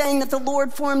 saying that the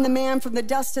Lord formed the man from the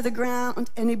dust of the ground,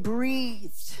 and he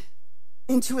breathed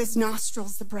into his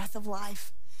nostrils the breath of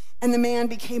life, and the man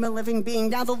became a living being.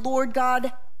 Now the Lord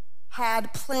God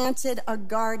had planted a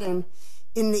garden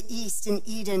in the east in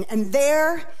Eden, and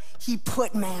there he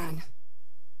put man.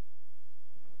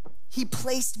 He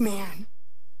placed man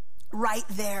right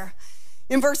there.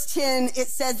 In verse 10, it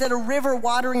says that a river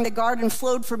watering the garden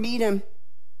flowed from Eden.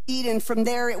 From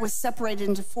there, it was separated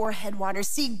into 4 headwaters.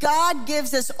 See, God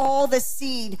gives us all the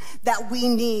seed that we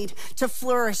need to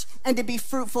flourish and to be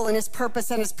fruitful in his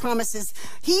purpose and his promises.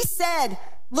 He said,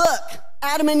 look,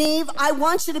 Adam and Eve, I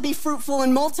want you to be fruitful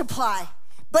and multiply.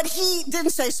 But he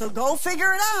didn't say, so go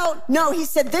figure it out. No, he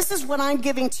said, this is what I'm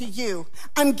giving to you.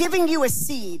 I'm giving you a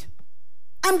seed.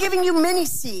 I'm giving you many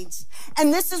seeds.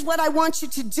 And this is what I want you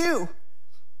to do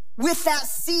with that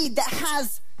seed that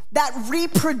has that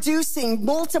reproducing,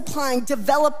 multiplying,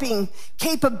 developing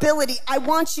capability. I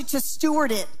want you to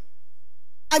steward it.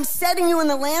 I'm setting you in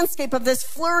the landscape of this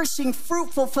flourishing,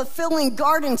 fruitful, fulfilling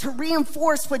garden to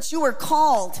reinforce what you are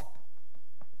called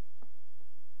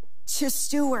to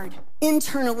steward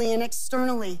internally and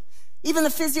externally. Even the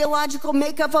physiological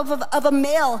makeup of a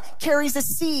male carries a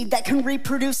seed that can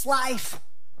reproduce life.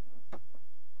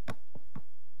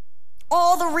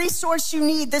 All the resource you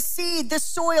need, the seed, the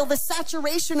soil, the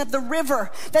saturation of the river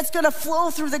that's going to flow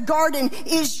through the garden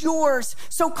is yours.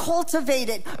 So cultivate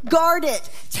it, guard it,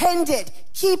 tend it,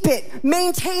 keep it,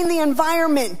 maintain the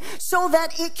environment so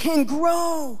that it can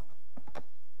grow.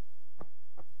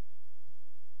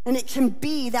 And it can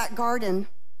be that garden.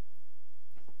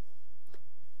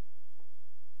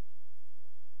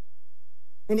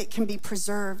 And it can be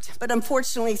preserved. But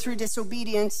unfortunately, through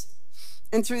disobedience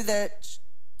and through the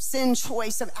sin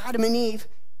choice of Adam and Eve,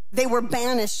 they were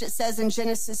banished, it says in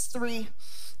Genesis 3.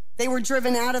 They were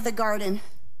driven out of the garden.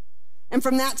 And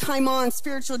from that time on,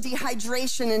 spiritual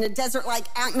dehydration in a desert-like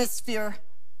atmosphere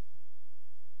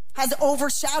has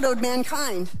overshadowed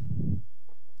mankind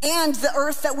and the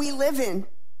earth that we live in.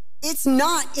 It's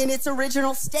not in its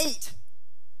original state.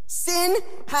 Sin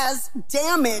has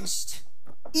damaged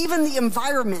even the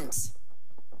environment,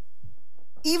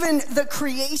 even the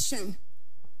creation.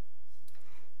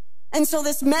 And so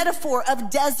this metaphor of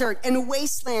desert and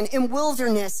wasteland and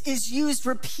wilderness is used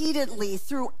repeatedly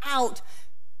throughout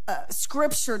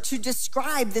Scripture to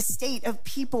describe the state of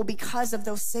people because of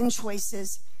those sin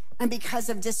choices and because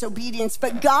of disobedience.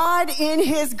 But God, in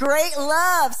his great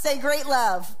love, say great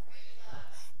love,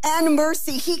 and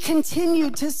mercy, he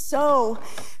continued to sow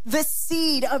the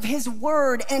seed of his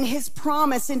word and his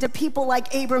promise into people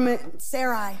like Abram and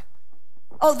Sarai.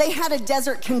 Oh, they had a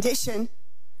desert condition.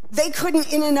 They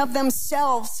couldn't in and of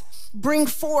themselves bring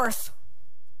forth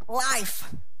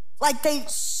life like they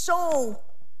so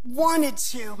wanted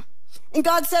to. And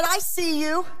God said, I see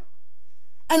you,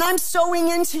 and I'm sowing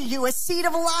into you a seed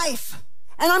of life,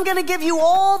 and I'm going to give you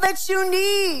all that you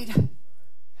need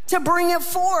to bring it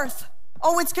forth.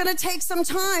 Oh, it's going to take some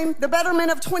time, the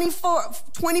betterment of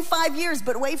 25 years,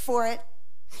 but wait for it.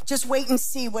 Just wait and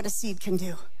see what a seed can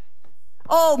do.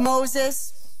 Oh,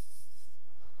 Moses,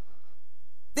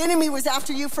 the enemy was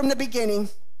after you from the beginning,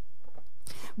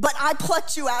 but I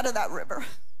plucked you out of that river.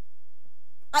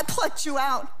 I plucked you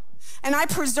out, and I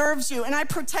preserved you, and I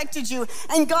protected you.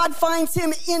 And God finds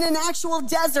him in an actual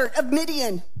desert of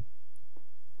Midian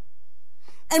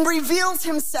and reveals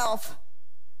himself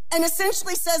and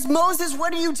essentially says, Moses,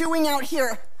 what are you doing out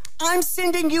here? I'm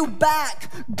sending you back.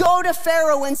 Go to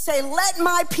Pharaoh and say, let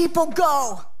my people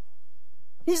go.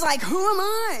 He's like, who am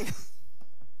I?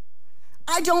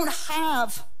 I don't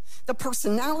have the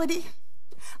personality.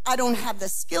 I don't have the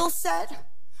skill set.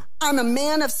 I'm a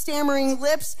man of stammering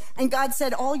lips. And God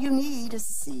said, all you need is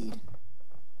a seed.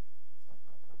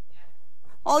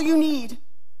 All you need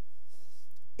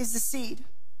is the seed.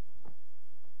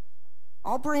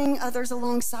 I'll bring others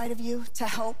alongside of you to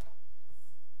help.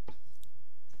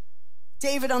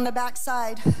 David on the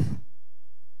backside,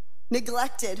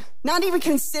 neglected, not even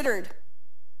considered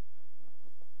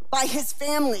by his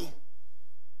family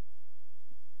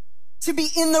to be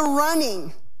in the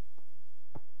running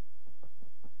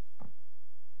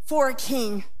for a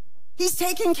king. He's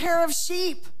taking care of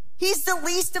sheep. He's the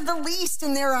least of the least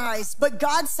in their eyes, but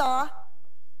God saw,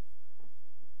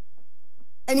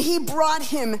 and he brought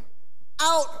him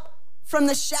out from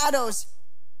the shadows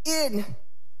in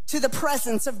to the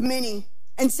presence of many.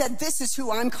 and said, this is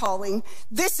who I'm calling.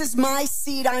 This is my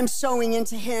seed I'm sowing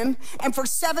into him. And for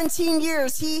 17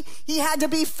 years, he had to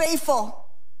be faithful.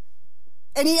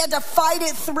 And he had to fight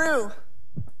it through.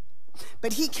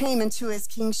 But he came into his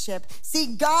kingship.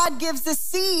 See, God gives the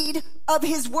seed of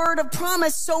his word of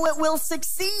promise so it will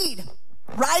succeed.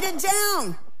 Write it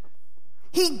down.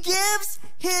 He gives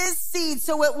his seed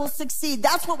so it will succeed.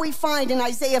 That's what we find in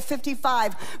Isaiah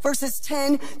 55, verses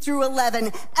 10 through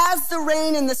 11. As the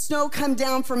rain and the snow come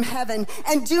down from heaven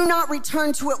and do not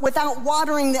return to it without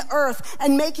watering the earth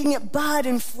and making it bud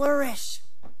and flourish,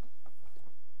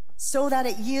 so that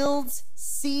it yields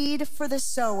seed for the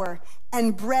sower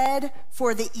and bread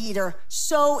for the eater,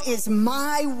 so is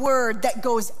my word that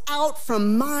goes out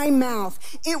from my mouth.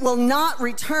 It will not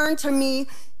return to me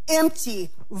empty,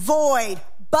 void,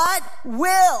 but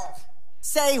will,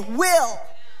 say will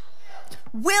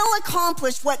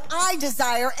accomplish what I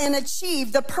desire and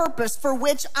achieve the purpose for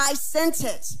which I sent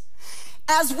it.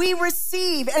 As we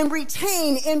receive and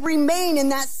retain and remain in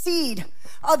that seed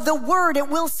of the word, it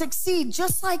will succeed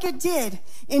just like it did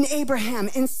in Abraham,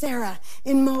 in Sarah,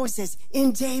 in Moses,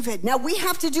 in David. Now we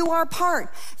have to do our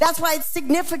part. That's why it's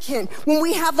significant when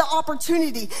we have the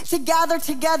opportunity to gather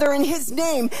together in his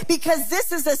name, because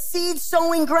this is a seed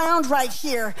sowing ground right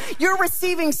here. You're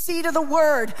receiving seed of the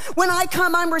word. When I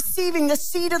come, I'm receiving the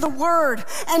seed of the word.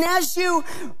 And as you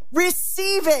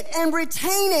receive it and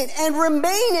retain it and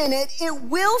remain in it, it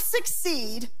will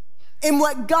succeed in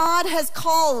what God has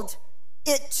called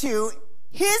it to,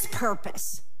 his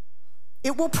purpose.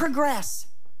 It will progress.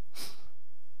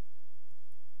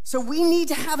 So we need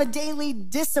to have a daily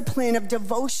discipline of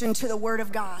devotion to the word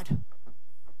of God.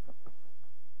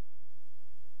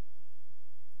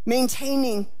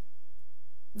 Maintaining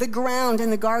the ground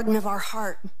in the garden of our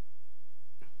heart.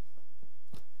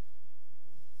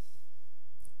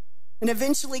 And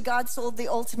eventually God sold the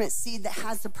ultimate seed that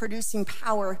has the producing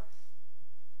power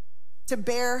to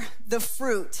bear the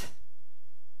fruit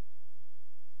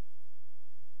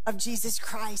of Jesus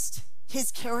Christ,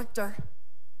 his character.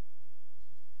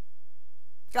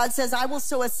 God says, I will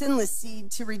sow a sinless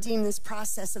seed to redeem this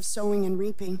process of sowing and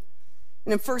reaping.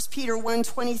 And in 1 Peter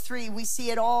 1:23, we see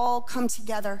it all come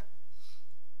together.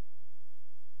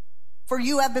 For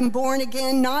you have been born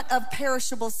again, not of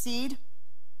perishable seed.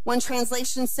 One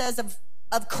translation says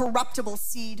of corruptible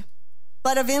seed,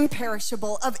 but of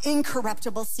imperishable, of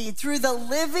incorruptible seed, through the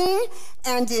living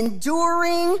and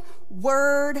enduring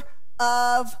word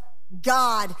of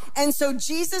God. And so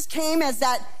Jesus came as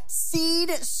that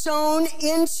seed sown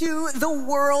into the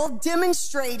world,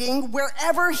 demonstrating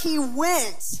wherever he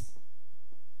went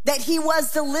that he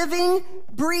was the living,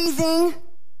 breathing,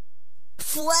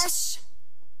 flesh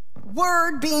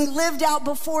word being lived out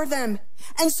before them.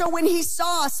 And so when he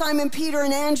saw Simon Peter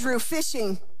and Andrew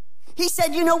fishing, he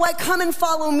said, you know what? Come and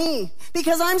follow me,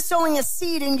 because I'm sowing a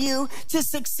seed in you to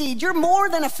succeed. You're more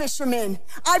than a fisherman.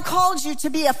 I've called you to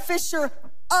be a fisher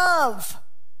of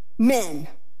men.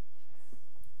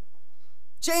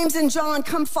 James and John,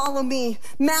 come follow me.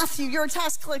 Matthew, you're a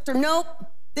tax collector. Nope,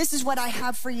 this is what I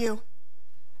have for you.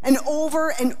 And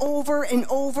over and over and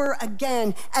over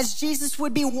again, as Jesus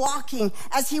would be walking,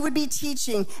 as he would be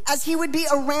teaching, as he would be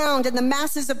around, and the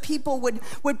masses of people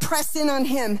would press in on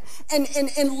him,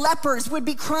 and lepers would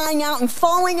be crying out and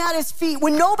falling at his feet.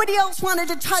 When nobody else wanted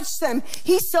to touch them,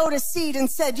 he sowed a seed and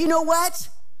said, you know what?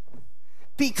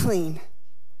 Be clean.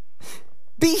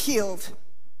 Be healed.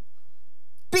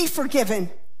 Be forgiven.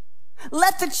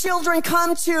 Let the children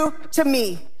come to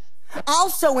me. I'll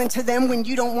sow into them when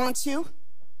you don't want to.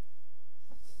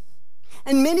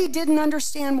 And many didn't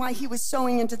understand why he was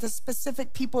sowing into the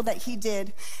specific people that he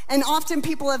did. And often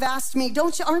people have asked me,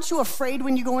 aren't you afraid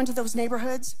when you go into those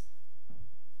neighborhoods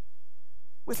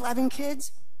with loving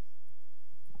kids?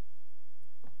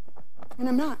 And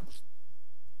I'm not.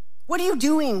 What are you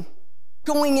doing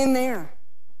going in there?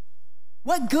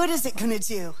 What good is it going to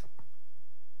do?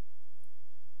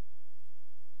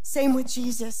 Same with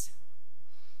Jesus.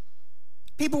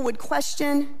 People would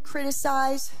question,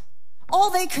 criticize. All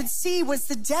they could see was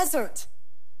the desert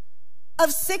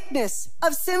of sickness,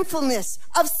 of sinfulness,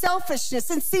 of selfishness,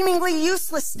 and seemingly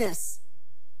uselessness.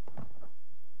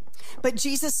 But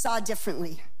Jesus saw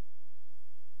differently.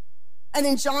 And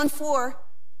in John 4,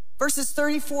 verses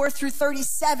 34 through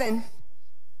 37,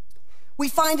 we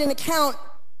find an account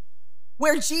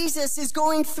where Jesus is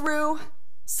going through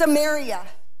Samaria.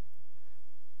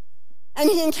 And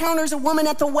he encounters a woman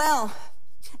at the well.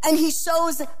 And he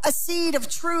sows a seed of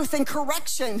truth and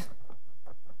correction,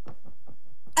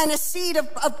 and a seed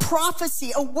of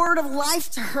prophecy, a word of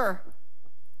life to her.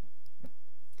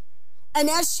 And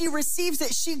as she receives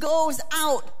it, she goes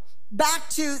out back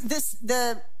to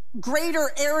the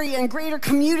greater area and greater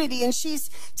community, and she's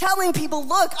telling people,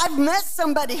 look, I've met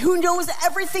somebody who knows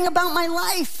everything about my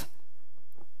life.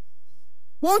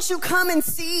 Won't you come and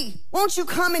see? Won't you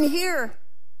come and hear?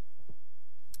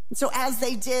 And so as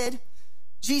they did,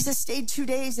 Jesus stayed 2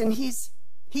 days, and he's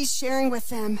sharing with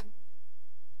them.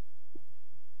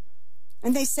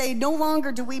 And they say, no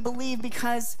longer do we believe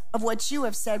because of what you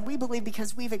have said. We believe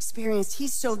because we've experienced. He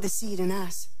sowed the seed in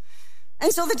us.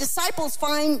 And so the disciples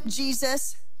find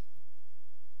Jesus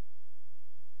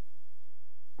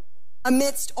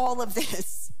amidst all of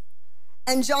this.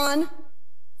 And John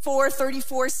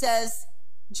 4:34 says,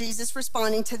 Jesus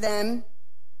responding to them,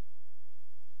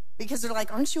 because they're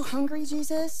like, aren't you hungry,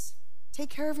 Jesus? Take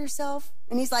care of yourself.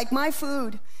 And he's like, my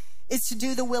food is to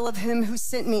do the will of him who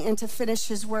sent me and to finish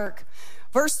his work.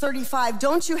 Verse 35,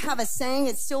 don't you have a saying,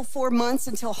 it's still 4 months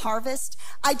until harvest?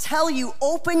 I tell you,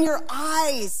 open your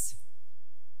eyes.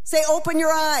 Say, open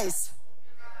your eyes.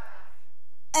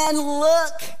 And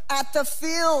look at the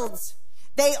fields.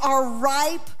 They are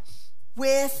ripe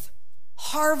with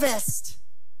harvest.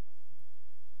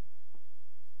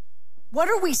 What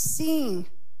are we seeing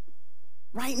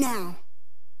right now?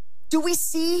 Do we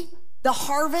see the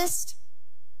harvest?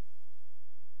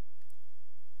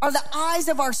 Are the eyes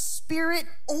of our spirit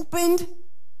opened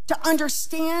to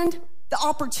understand the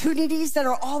opportunities that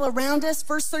are all around us?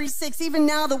 Verse 36, even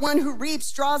now the one who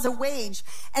reaps draws a wage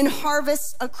and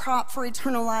harvests a crop for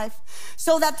eternal life,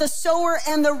 so that the sower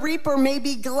and the reaper may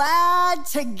be glad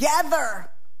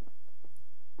together.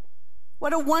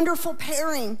 What a wonderful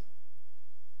pairing.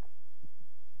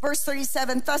 Verse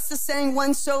 37, thus the saying,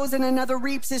 one sows and another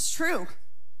reaps is true.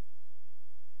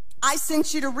 I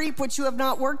sent you to reap what you have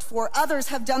not worked for. Others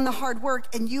have done the hard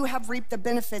work, and you have reaped the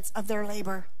benefits of their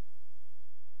labor.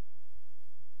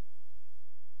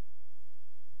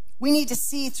 We need to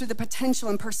see through the potential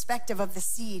and perspective of the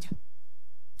seed.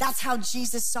 That's how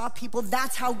Jesus saw people.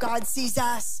 That's how God sees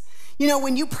us. You know,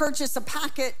 when you purchase a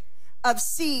packet of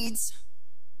seeds,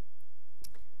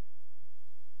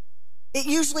 it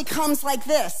usually comes like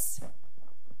this.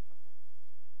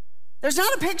 There's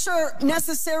not a picture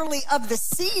necessarily of the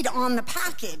seed on the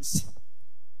package,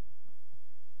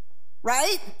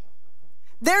 right?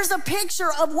 There's a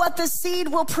picture of what the seed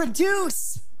will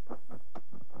produce.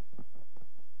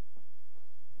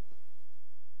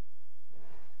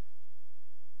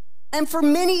 And for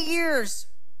many years,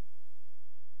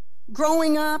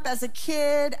 growing up as a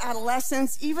kid,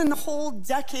 adolescence, even the whole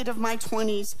decade of my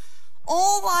 20s,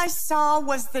 all I saw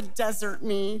was the desert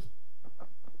me.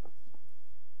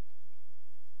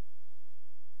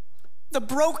 The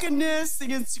brokenness,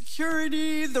 the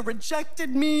insecurity, the rejected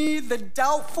me, the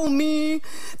doubtful me,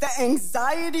 the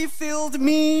anxiety-filled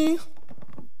me,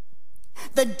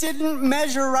 the didn't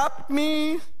measure up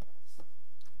me,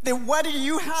 the what do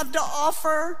you have to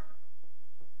offer?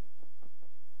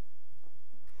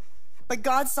 But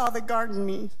God saw the garden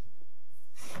me.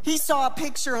 He saw a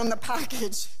picture on the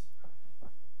package.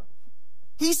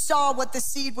 He saw what the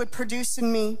seed would produce in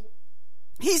me.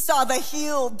 He saw the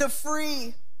healed, the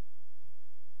free,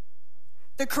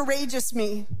 the courageous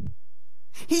me.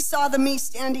 He saw the me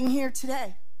standing here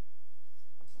today.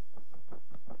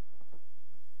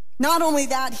 Not only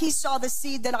that, he saw the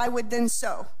seed that I would then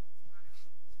sow.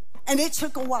 And it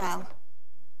took a while.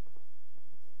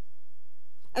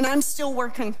 And I'm still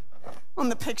working on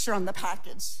the picture on the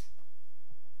package.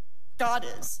 God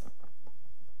is.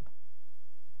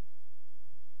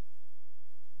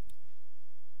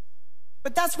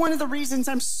 But that's one of the reasons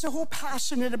I'm so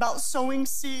passionate about sowing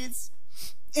seeds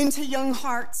into young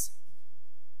hearts,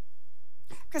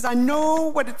 because I know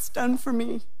what it's done for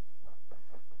me.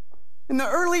 And the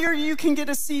earlier you can get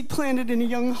a seed planted in a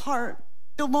young heart,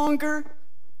 the longer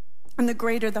and the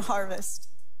greater the harvest.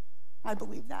 I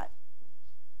believe that.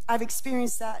 I've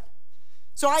experienced that.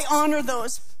 So I honor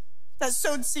those that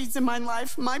sowed seeds in my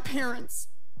life, my parents.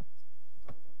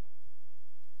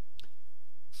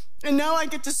 And now I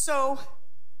get to sow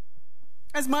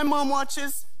as my mom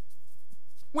watches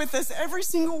with us every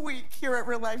single week here at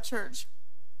Real Life Church.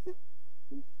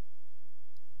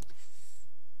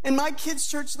 And my kids'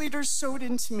 church leaders sowed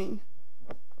into me.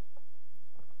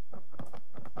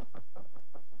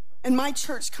 And my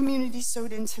church community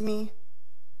sowed into me.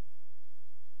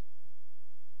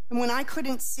 And when I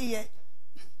couldn't see it,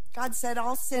 God said,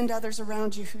 I'll send others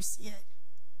around you who see it.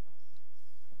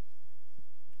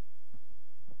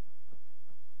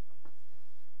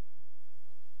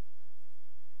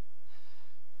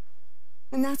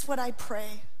 And that's what I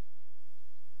pray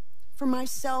for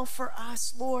myself, for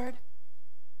us, Lord.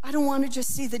 I don't want to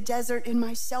just see the desert in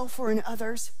myself or in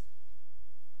others.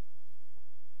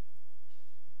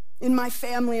 in my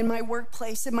family, in my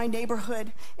workplace, in my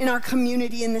neighborhood, in our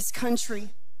community, in this country.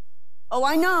 Oh,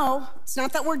 I know. It's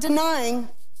not that we're denying.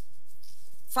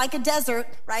 It's like a desert,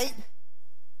 right?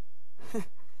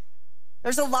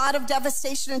 There's a lot of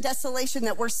devastation and desolation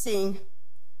that we're seeing.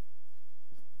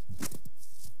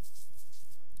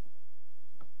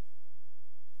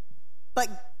 But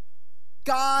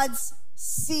God's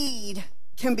seed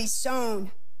can be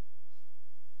sown.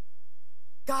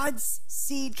 God's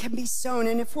seed can be sown.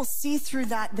 And if we'll see through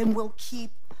that, then we'll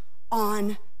keep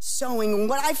on sowing. And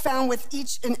what I found with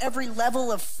each and every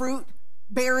level of fruit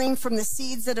bearing from the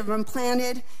seeds that have been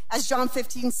planted, as John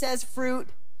 15 says, fruit,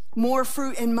 more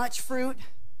fruit and much fruit.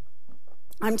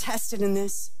 I'm tested in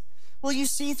this. Will you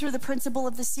see through the principle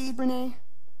of the seed, Renee?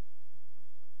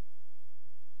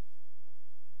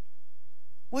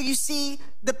 Will you see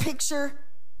the picture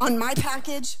on my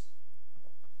package?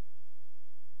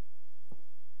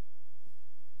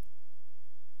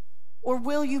 Or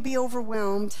will you be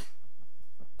overwhelmed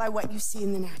by what you see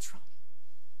in the natural?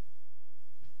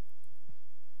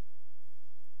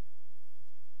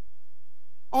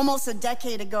 Almost a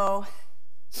decade ago,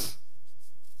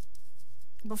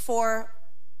 before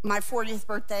my 40th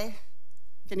birthday,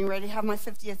 getting ready to have my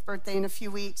 50th birthday in a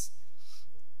few weeks,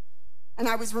 and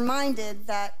I was reminded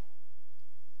that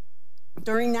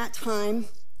during that time,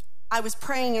 I was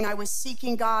praying and I was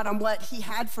seeking God on what He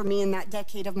had for me in that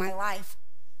decade of my life.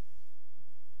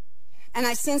 And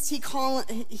I sensed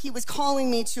He was calling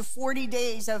me to 40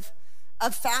 days of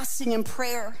fasting and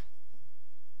prayer.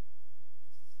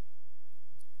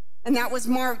 And that was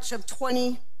March of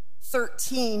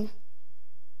 2013.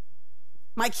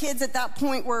 My kids at that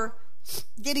point were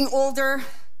getting older.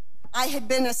 I had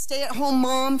been a stay-at-home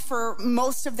mom for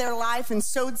most of their life and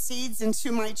sowed seeds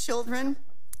into my children.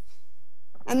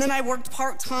 And then I worked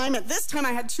part-time. At this time,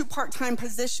 I had 2 part-time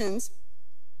positions.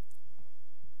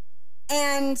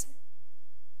 And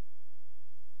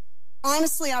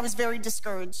honestly, I was very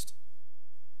discouraged.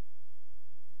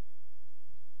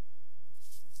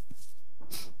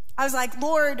 I was like,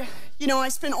 Lord, I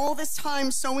spent all this time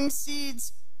sowing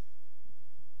seeds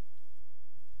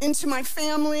into my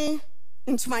family,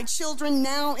 into my children,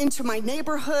 now into my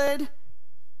neighborhood.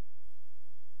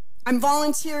 I'm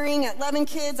volunteering at 11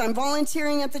 Kids. I'm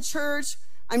volunteering at the church.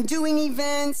 I'm doing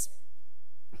events.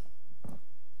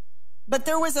 But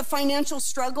there was a financial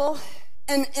struggle,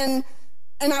 and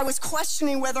I was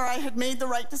questioning whether I had made the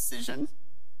right decision.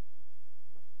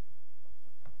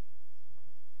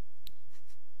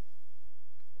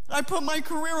 I put my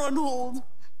career on hold.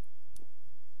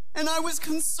 And I was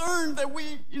concerned that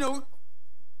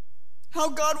how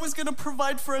God was going to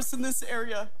provide for us in this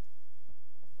area.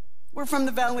 We're from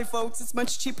the valley, folks. It's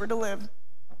much cheaper to live.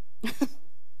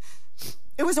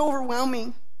 It was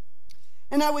overwhelming.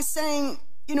 And I was saying,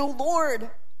 Lord,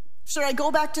 should I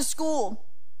go back to school?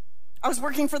 I was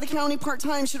working for the county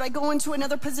part-time. Should I go into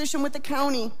another position with the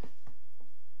county?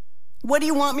 What do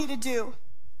you want me to do?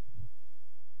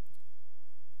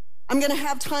 I'm going to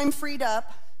have time freed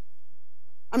up.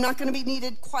 I'm not going to be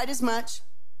needed quite as much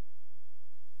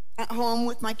at home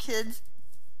with my kids.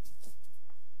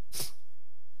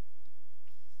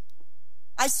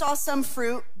 I saw some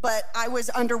fruit, but I was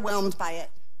underwhelmed by it.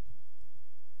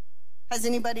 Has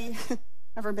anybody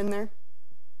ever been there?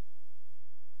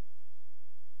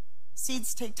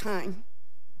 Seeds take time.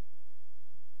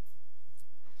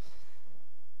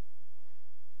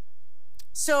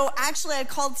 So actually I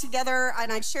called together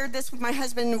and I shared this with my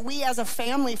husband. We as a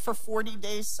family for 40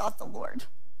 days sought the Lord,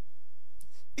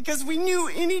 because we knew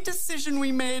any decision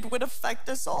we made would affect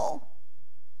us all,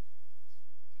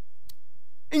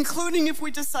 including if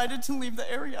we decided to leave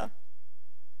the area.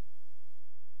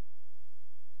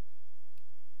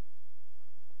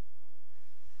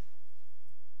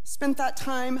 Spent that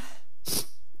time,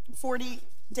 40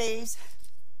 days,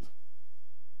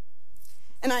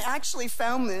 and I actually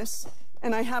found this.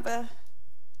 And I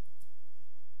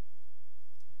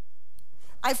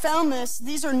found this.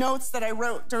 These are notes that I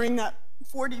wrote during that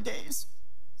 40 days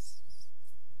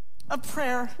of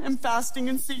prayer and fasting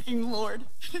and seeking the Lord.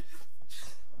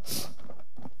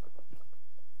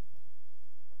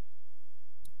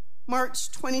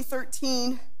 March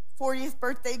 2013, 40th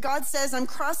birthday. God says, I'm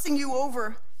crossing you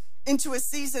over into a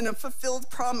season of fulfilled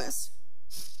promise.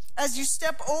 As you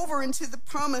step over into the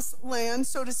promised land,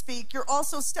 so to speak, you're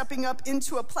also stepping up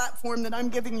into a platform that I'm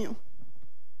giving you.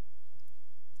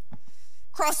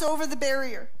 Cross over the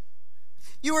barrier.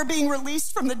 You are being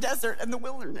released from the desert and the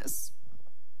wilderness.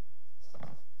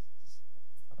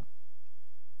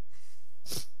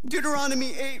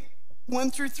 Deuteronomy 8,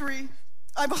 1-3.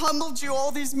 I've humbled you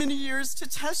all these many years to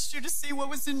test you to see what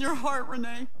was in your heart,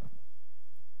 Renee.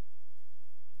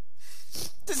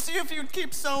 to see if you'd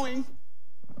keep sowing,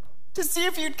 to see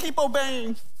if you'd keep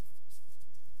obeying.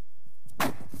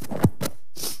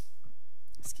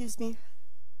 Excuse me.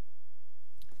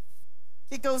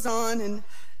 It goes on, and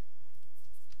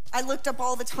I looked up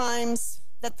all the times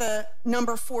that the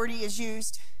number 40 is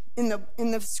used in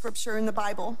the scripture, in the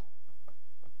Bible.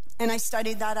 And I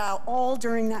studied that out all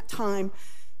during that time,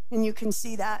 and you can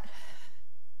see that.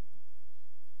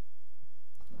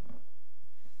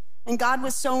 And God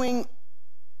was sowing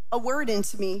a word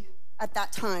into me at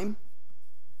that time.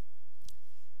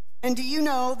 And do you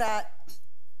know that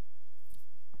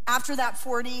after that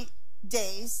 40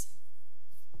 days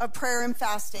of prayer and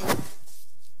fasting,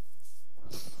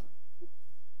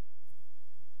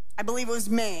 I believe it was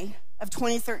May of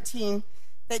 2013,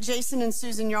 that Jason and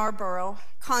Susan Yarborough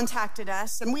contacted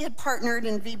us, and we had partnered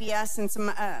in VBS and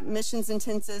some missions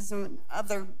intensives and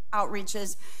other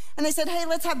outreaches, and they said, hey,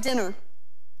 let's have dinner.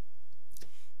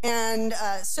 And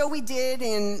so we did,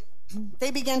 and they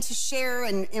began to share,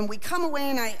 and we come away,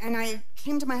 and I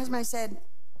came to my husband, I said,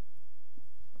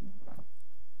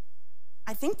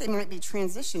 I think they might be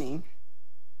transitioning.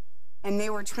 And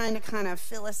they were trying to kind of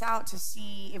fill us out to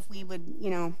see if we would,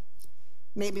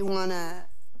 maybe want to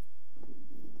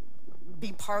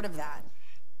be part of that.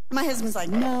 And my husband's like,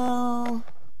 no,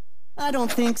 I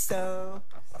don't think so.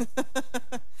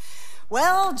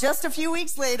 Well, just a few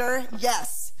weeks later,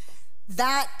 yes,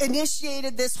 that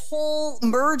initiated this whole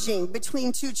merging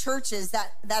between two churches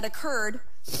that occurred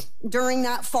during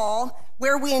that fall,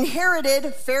 where we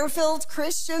inherited Fairfield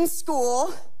Christian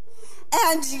School,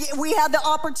 and we had the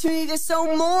opportunity to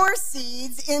sow more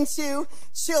seeds into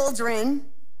children.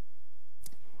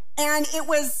 And it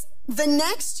was the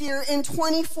next year in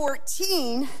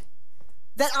 2014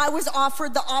 that I was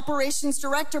offered the operations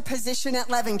director position at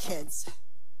Levin Kids.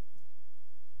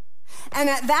 And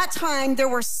at that time, there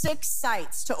were 6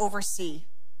 sites to oversee.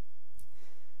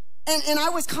 And I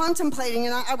was contemplating,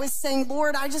 and I was saying,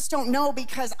 Lord, I just don't know,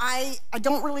 because I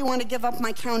don't really want to give up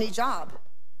my county job.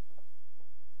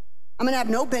 I'm going to have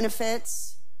no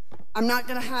benefits. I'm not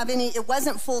going to have any. It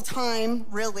wasn't full time,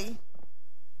 really.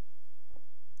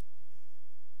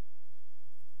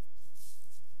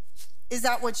 Is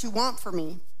that what you want for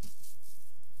me?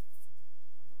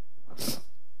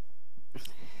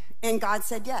 And God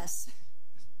said yes.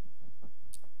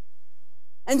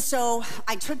 And so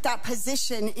I took that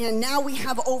position, and now we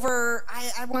have over,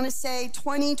 I want to say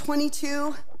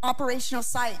 22 operational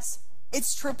sites.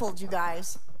 It's tripled, you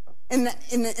guys, in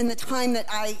the time that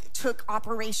I took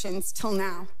operations till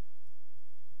now.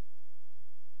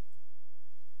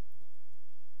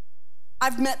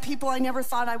 I've met people I never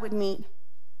thought I would meet.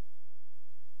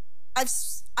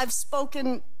 I've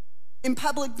spoken in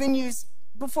public venues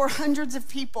before hundreds of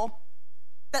people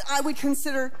that I would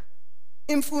consider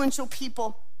influential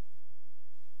people.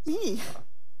 Me,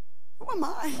 who am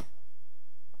I?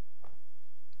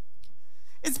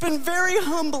 It's been very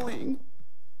humbling.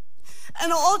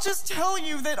 And I'll just tell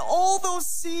you that all those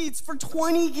seeds for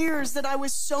 20 years that I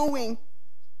was sowing,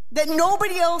 that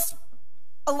nobody else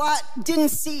a lot didn't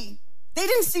see. They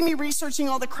didn't see me researching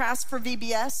all the crafts for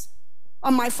VBS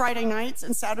on my Friday nights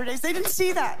and Saturdays. They didn't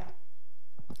see that.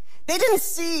 They didn't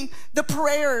see the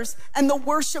prayers and the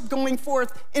worship going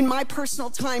forth in my personal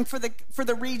time for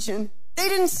the region. They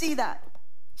didn't see that.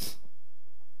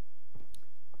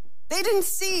 They didn't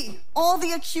see all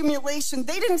the accumulation.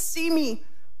 They didn't see me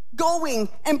going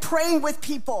and praying with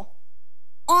people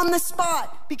on the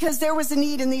spot because there was a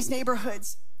need in these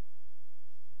neighborhoods.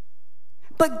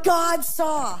 But God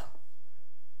saw.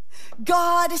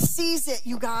 God sees it,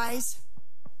 you guys.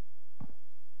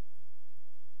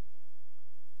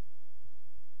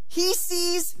 He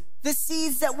sees the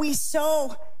seeds that we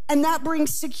sow, and that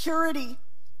brings security.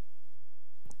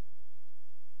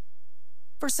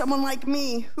 For someone like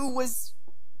me who was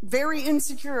very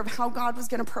insecure of how God was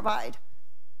going to provide.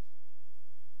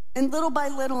 And little by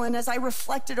little, and as I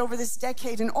reflected over this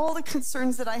decade and all the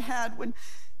concerns that I had, would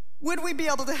we be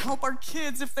able to help our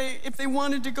kids if they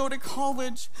wanted to go to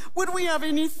college? Would we have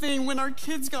anything when our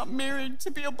kids got married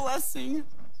to be a blessing?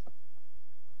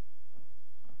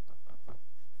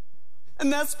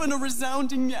 And that's been a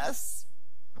resounding yes.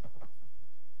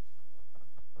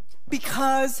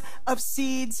 Because of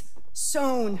seeds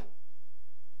sown.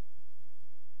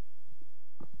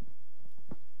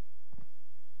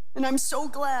 And I'm so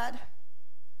glad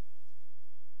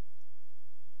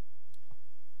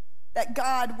that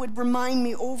God would remind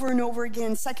me over and over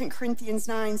again, 2 Corinthians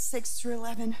 9, 6 through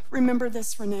 11. Remember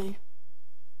this, Renee.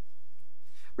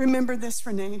 Remember this,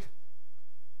 Renee.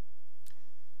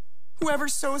 Whoever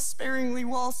sows sparingly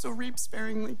will also reap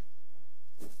sparingly.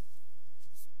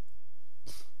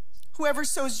 Whoever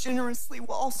sows generously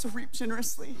will also reap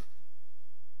generously.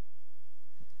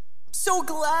 So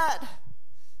glad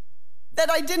that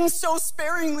I didn't sow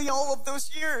sparingly all of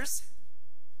those years.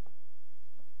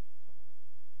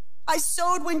 I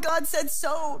sowed when God said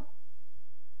sow.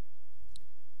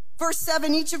 Verse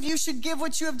 7, each of you should give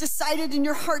what you have decided in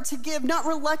your heart to give, not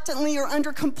reluctantly or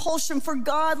under compulsion, for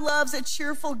God loves a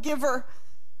cheerful giver.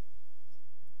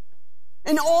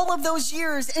 And all of those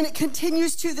years, and it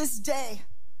continues to this day,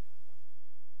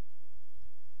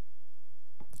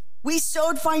 we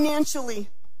sowed financially,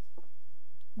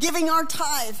 giving our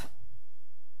tithe.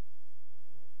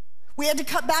 We had to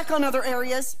cut back on other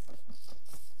areas.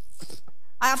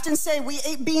 I often say we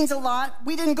ate beans a lot.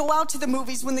 We didn't go out to the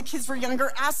movies when the kids were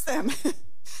younger. Ask them.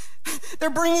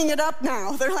 They're bringing it up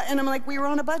now. And I'm like, we were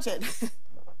on a budget.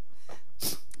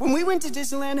 When we went to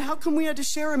Disneyland, how come we had to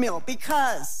share a meal?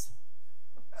 Because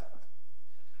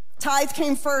tithe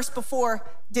came first before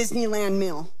Disneyland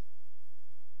meal.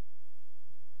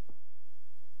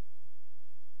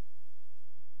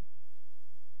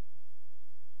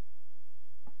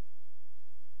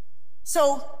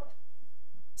 So,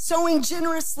 sowing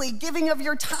generously, giving of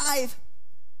your tithe,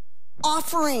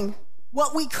 offering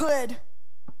what we could,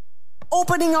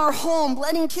 opening our home,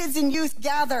 letting kids and youth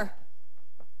gather,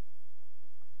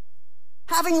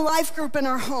 having life group in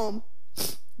our home.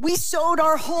 We sowed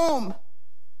our home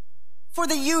for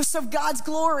the use of God's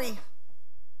glory.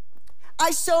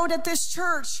 I sowed at this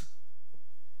church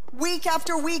week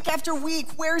after week after week.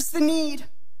 Where's the need?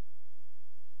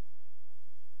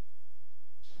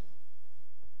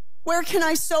 Where can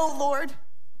I sow, Lord?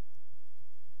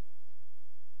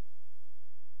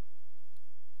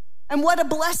 And what a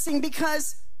blessing,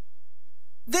 because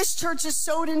this church is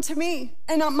sowed into me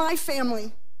and not my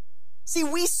family. See,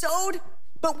 we sowed,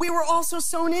 but we were also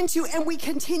sown into, and we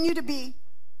continue to be.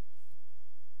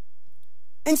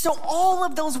 And so all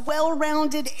of those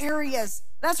well-rounded areas,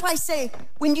 that's why I say,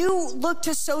 when you look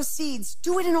to sow seeds,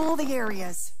 do it in all the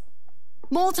areas.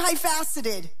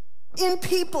 Multifaceted. In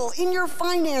people, in your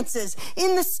finances,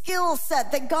 in the skill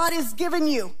set that God has given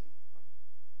you.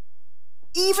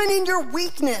 Even in your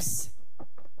weakness.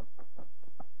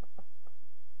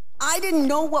 I didn't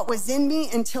know what was in me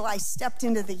until I stepped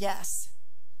into the yes.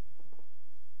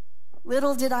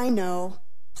 Little did I know,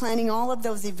 planning all of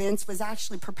those events was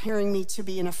actually preparing me to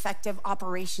be an effective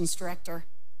operations director,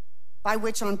 by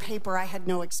which on paper I had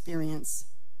no experience.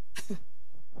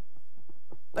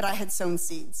 But I had sown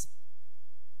seeds.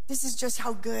 This is just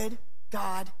how good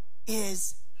God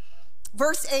is.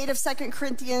 Verse 8 of 2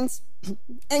 Corinthians,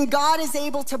 and God is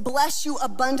able to bless you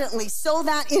abundantly, so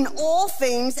that in all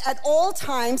things, at all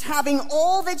times, having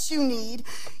all that you need,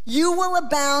 you will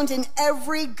abound in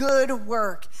every good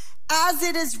work. As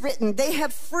it is written, they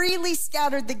have freely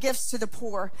scattered the gifts to the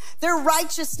poor. Their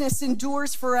righteousness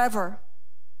endures forever.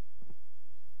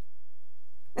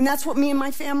 And that's what me and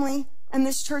my family and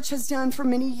this church has done for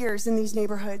many years in these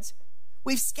neighborhoods.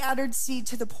 We've scattered seed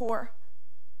to the poor.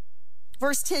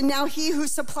 Verse 10, now he who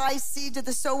supplies seed to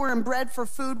the sower and bread for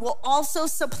food will also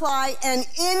supply and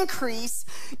increase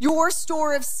your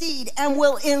store of seed and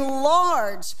will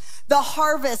enlarge the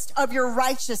harvest of your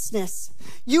righteousness.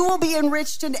 You will be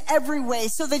enriched in every way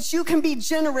so that you can be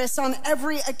generous on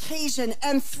every occasion,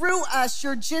 and through us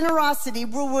your generosity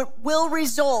will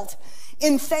result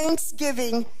in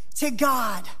thanksgiving to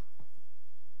God.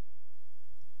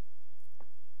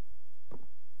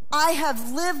 I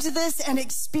have lived this and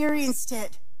experienced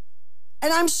it.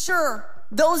 And I'm sure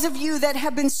those of you that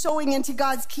have been sowing into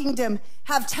God's kingdom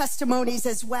have testimonies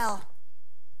as well.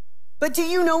 But do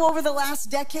you know, over the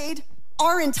last decade,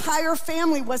 our entire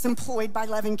family was employed by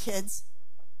 11 kids.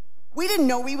 We didn't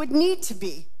know we would need to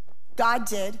be. God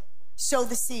did. Sow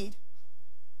the seed.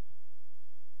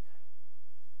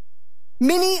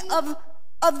 Many of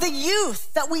the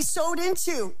youth that we sowed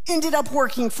into ended up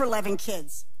working for 11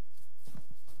 kids.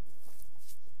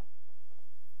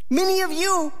 Many of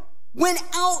you went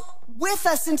out with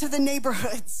us into the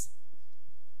neighborhoods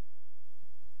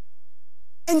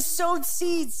and sowed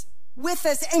seeds with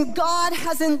us, and God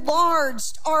has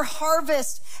enlarged our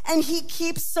harvest, and he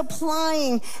keeps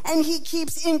supplying, and he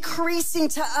keeps increasing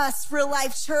to us, Real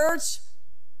Life Church.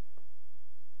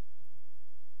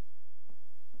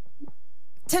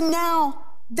 To now,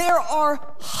 there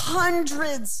are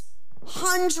hundreds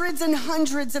and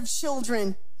hundreds of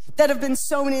children that have been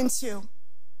sown into.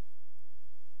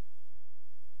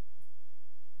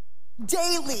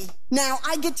 Daily, now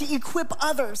I get to equip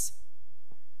others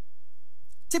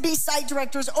to be site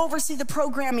directors, oversee the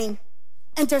programming,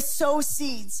 and to sow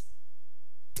seeds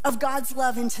of God's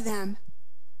love into them.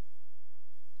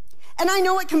 And I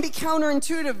know it can be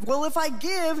counterintuitive. Well, if I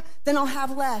give, then I'll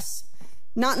have less.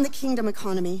 Not in the kingdom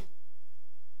economy.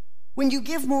 When you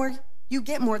give more, you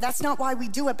get more. That's not why we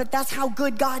do it, but that's how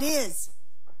good God is.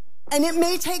 And it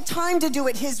may take time to do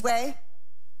it his way.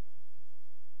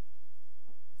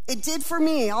 It did for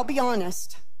me, I'll be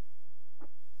honest.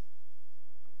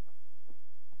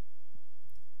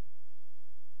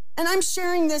 And I'm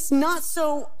sharing this not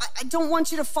so, I don't want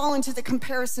you to fall into the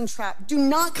comparison trap. Do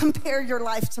not compare your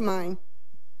life to mine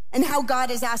and how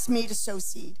God has asked me to sow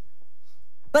seed.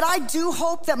 But I do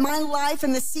hope that my life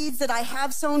and the seeds that I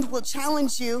have sown will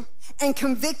challenge you and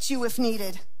convict you if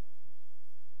needed.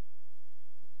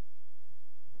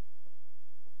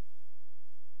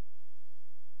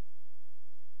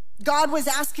 God was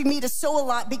asking me to sow a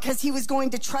lot because he was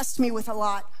going to trust me with a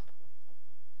lot.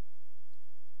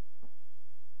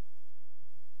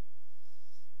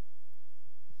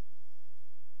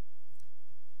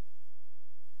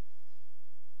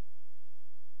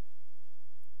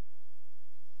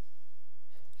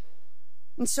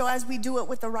 And so as we do it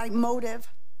with the right motive,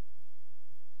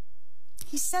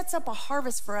 he sets up a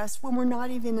harvest for us when we're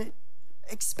not even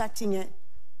expecting it,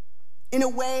 in a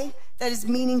way that is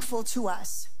meaningful to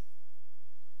us.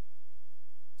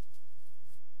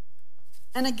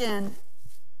 And again,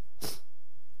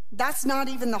 that's not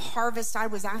even the harvest I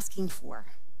was asking for.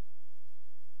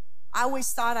 I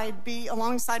always thought I'd be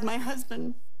alongside my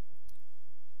husband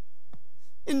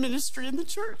in ministry in the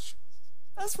church.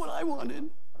 That's what I wanted.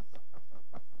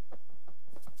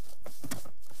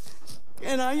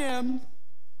 And I am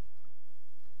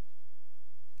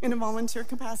in a volunteer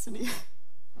capacity.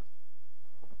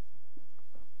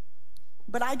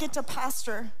 But I get to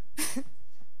pastor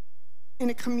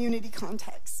in a community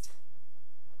context.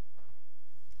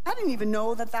 I didn't even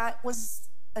know that that was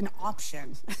an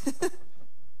option.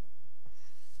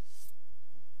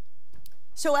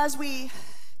 So as we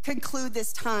conclude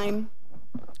this time,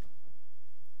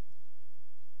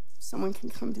 someone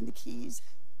can come to the keys.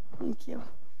 Thank you.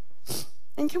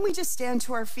 And can we just stand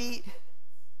to our feet?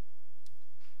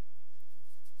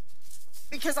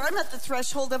 Because I'm at the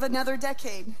threshold of another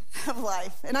decade of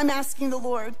life, and I'm asking the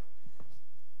Lord,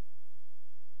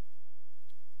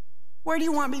 where do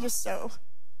you want me to sow?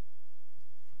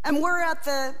 And we're at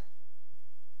the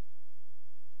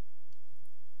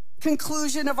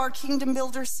conclusion of our Kingdom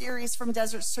Builder series, From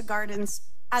Deserts to Gardens,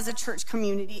 as a church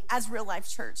community, as Real Life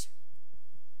Church.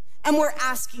 And we're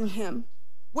asking him,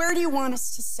 where do you want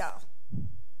us to sow?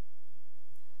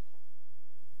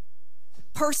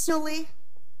 Personally,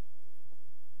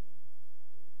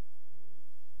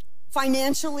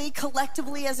 financially,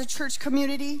 collectively as a church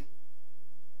community?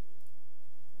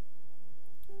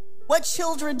 What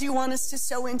children do you want us to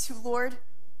sow into, Lord?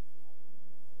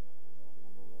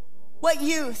 What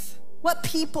youth? What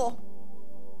people?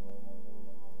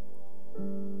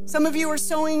 Some of you are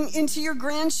sowing into your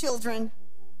grandchildren.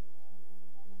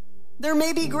 There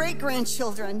may be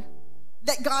great-grandchildren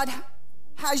that God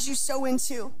has you sow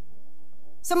into.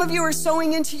 Some of you are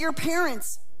sowing into your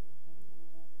parents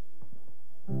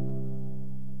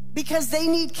because they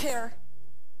need care.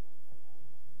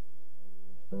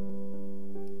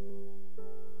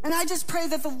 And I just pray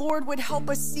that the Lord would help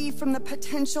us see from the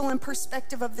potential and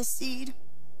perspective of the seed.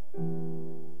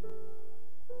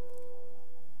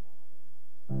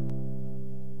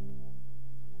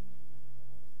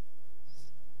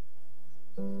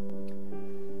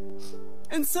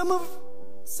 And some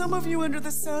of you under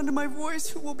the sound of my voice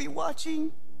who will be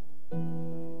watching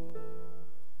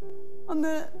on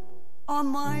the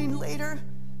online later,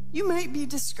 you might be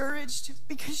discouraged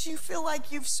because you feel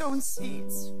like you've sown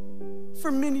seeds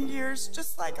for many years,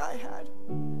 just like I had,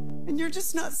 and you're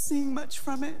just not seeing much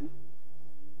from it.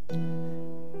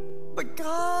 But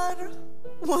God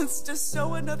wants to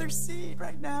sow another seed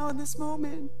right now in this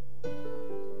moment.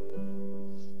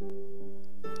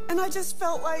 And I just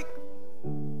felt like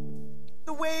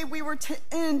the way we were to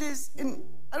end is, and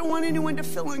I don't want anyone to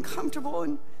feel uncomfortable,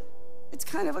 and it's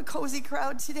kind of a cozy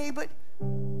crowd today, but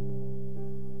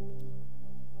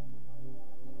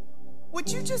would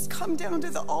you just come down to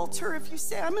the altar if you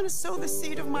say, I'm going to sow the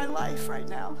seed of my life right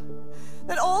now?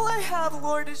 That all I have,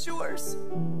 Lord, is yours.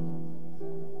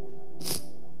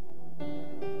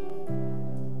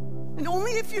 And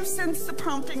only if you sense the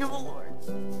prompting of the Lord.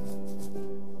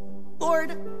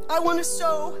 Lord, I want to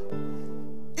sow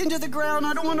into the ground.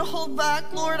 I don't want to hold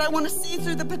back. Lord, I want to see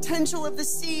through the potential of the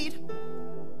seed.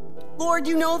 Lord,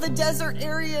 you know the desert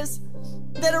areas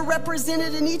that are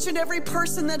represented in each and every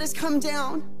person that has come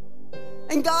down.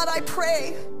 And God, I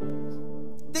pray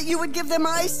that you would give them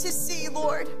eyes to see,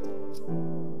 Lord,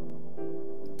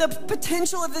 the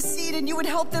potential of the seed, and you would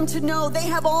help them to know they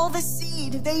have all the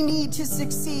seed they need to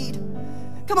succeed.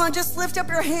 Come on, just lift up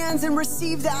your hands and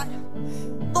receive that.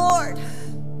 Lord,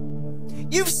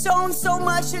 you've sown so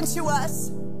much into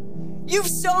us. You've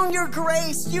sown your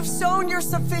grace. You've sown your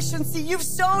sufficiency. You've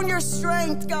sown your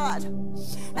strength, God.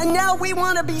 And now we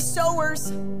want to be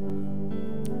sowers.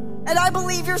 And I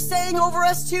believe you're saying over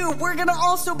us too, we're going to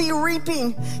also be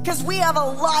reaping, because we have a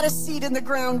lot of seed in the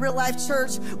ground, Real Life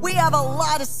Church. We have a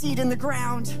lot of seed in the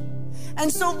ground.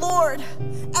 And so, Lord,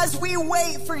 as we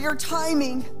wait for your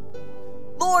timing,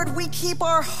 Lord, we keep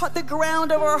the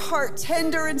ground of our heart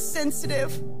tender and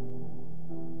sensitive.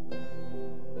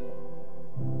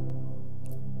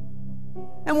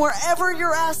 And wherever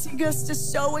you're asking us to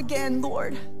sow again,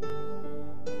 Lord,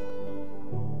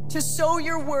 to sow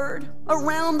your word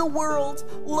around the world,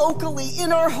 locally,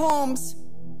 in our homes.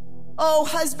 Oh,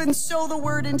 husbands, sow the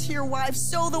word into your wife.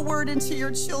 Sow the word into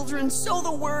your children. Sow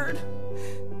the word.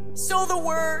 Sow the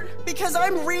word, because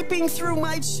I'm reaping through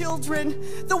my children.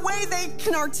 The way they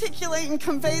can articulate and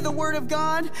convey the word of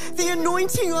God, the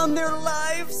anointing on their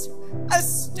lives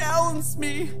astounds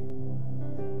me.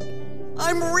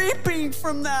 I'm reaping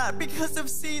from that because of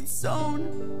seed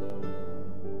sown.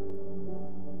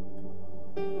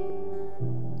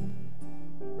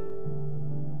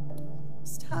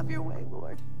 Just have your way,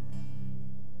 Lord.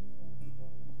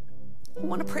 I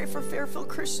want to pray for Fairfield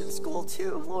Christian School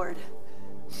too, Lord.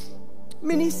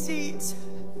 Many seeds.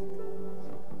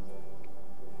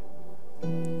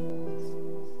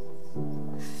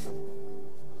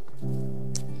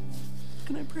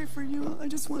 Can I pray for you? I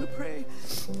just want to pray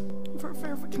for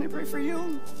Fairfield. Can I pray for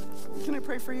you? Can I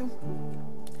pray for you?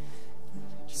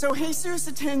 So Jesus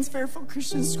attends Fairfield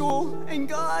Christian School, and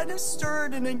God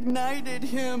stirred and ignited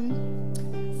him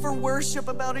for worship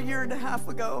about 1.5 years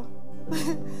ago.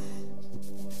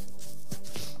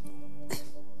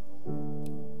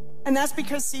 And that's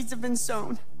because seeds have been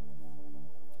sown.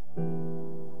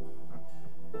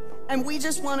 And we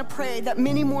just want to pray that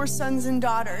many more sons and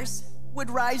daughters would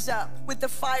rise up with the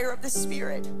fire of the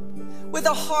Spirit, with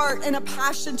a heart and a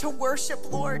passion to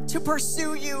worship, Lord, to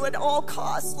pursue you at all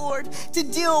costs, Lord, to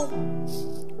deal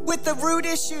with the root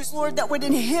issues, Lord, that would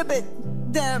inhibit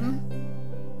them.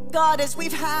 God, as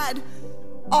we've had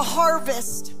a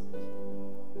harvest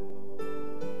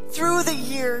through the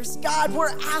years, God,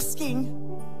 we're asking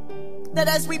that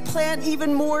as we plant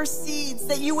even more seeds,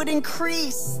 that you would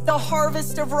increase the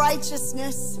harvest of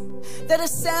righteousness, that a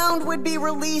sound would be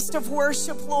released of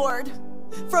worship, Lord,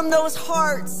 from those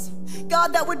hearts, God,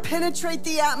 that would penetrate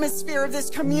the atmosphere of this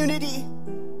community,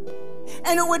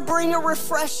 and it would bring a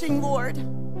refreshing, Lord.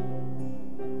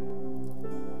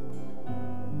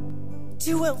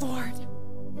 Do it, Lord.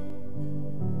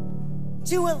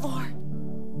 Do it, Lord.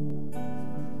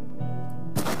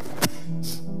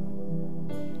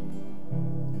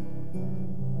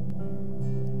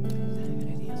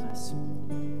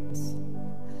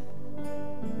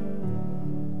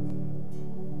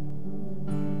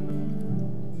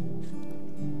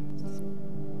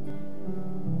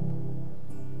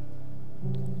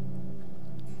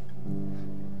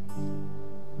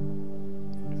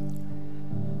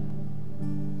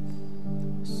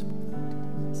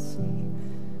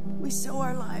 Sow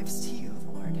our lives to you,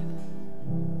 Lord,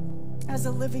 as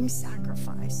a living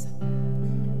sacrifice.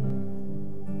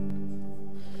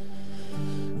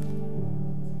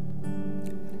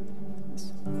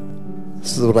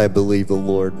 This is what I believe the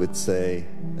Lord would say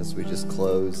as we just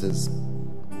close is,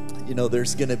 you know,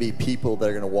 there's going to be people that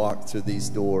are going to walk through these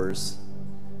doors.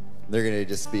 They're going to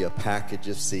just be a package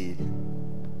of seed.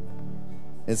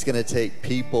 It's going to take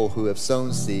people who have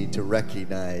sown seed to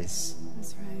recognize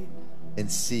and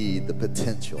see the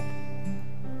potential.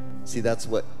 See, that's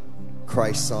what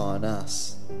Christ saw in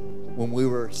us. When we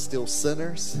were still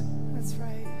sinners, that's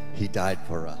right, he died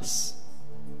for us.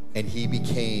 And he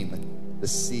became the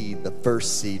seed, the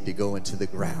first seed to go into the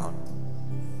ground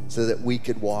so that we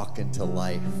could walk into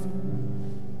life.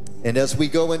 And as we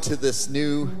go into this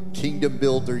new Kingdom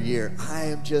Builder year, I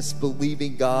am just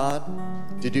believing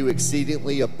God to do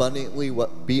exceedingly abundantly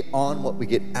beyond what we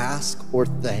could ask or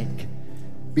think.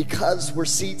 Because we're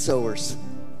seed sowers.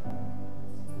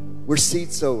 We're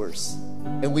seed sowers.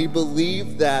 And we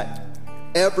believe that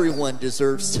everyone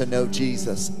deserves to know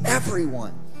Jesus.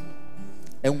 Everyone.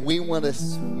 And we want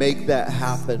to make that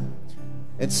happen.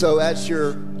 And so as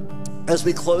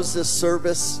we close this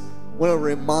service, I want to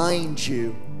remind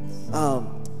you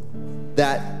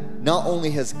that not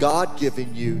only has God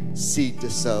given you seed to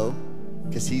sow,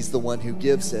 because he's the one who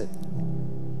gives it,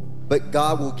 but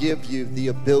God will give you the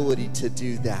ability to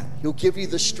do that. He'll give you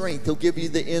the strength. He'll give you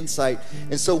the insight.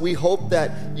 And so we hope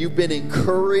that you've been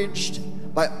encouraged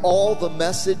by all the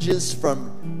messages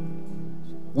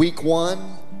from week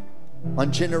 1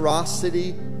 on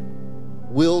generosity,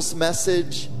 Will's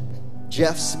message,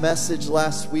 Jeff's message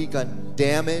last week on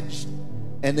damaged,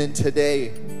 and then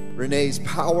today, Renee's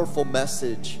powerful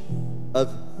message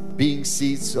of being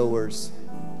seed sowers,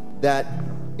 that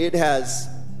it has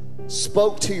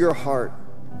spoke to your heart.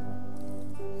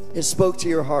 It spoke to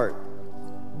your heart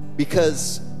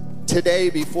because today,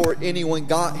 before anyone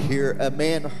got here, a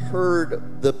man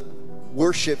heard the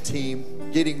worship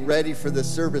team getting ready for the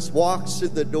service, walks through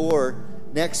the door.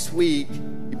 Next week,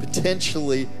 he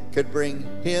potentially could bring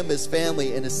him, his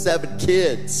family, and his 7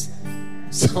 kids.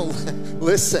 So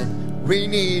listen, we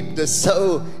need to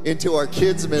sow into our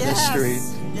kids' ministry.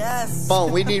 Yes. Come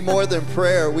on, we need more than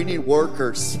prayer. We need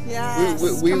workers. Yes.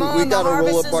 We got to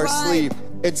roll up our right. sleeve.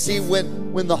 And see,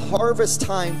 when the harvest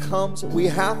time comes, we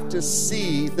have to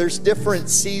see there's different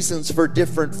seasons for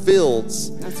different fields.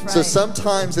 That's right. So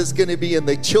sometimes it's going to be in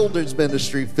the children's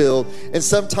ministry field, and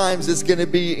sometimes it's going to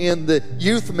be in the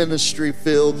youth ministry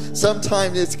field.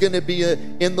 Sometimes it's going to be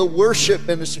in the worship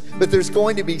ministry. But there's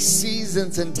going to be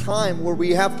seasons and time where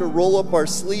we have to roll up our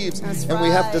sleeves. That's and we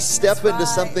have to step into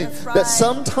something that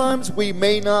sometimes we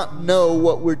may not know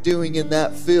what we're doing in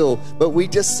that field, but we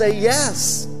just say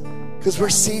yes. Because we're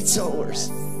seed sowers.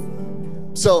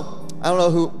 So I don't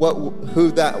know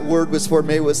who that word was for.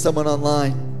 Maybe it was someone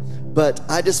online. But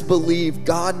I just believe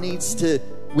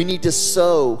we need to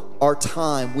sow our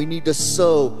time. We need to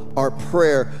sow our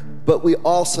prayer. But we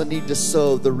also need to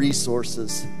sow the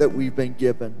resources that we've been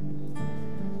given.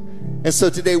 And so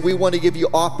today we want to give you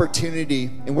opportunity.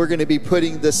 And we're going to be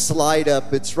putting this slide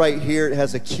up. It's right here. It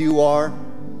has a QR.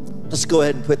 Let's go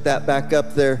ahead and put that back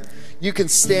up there. You can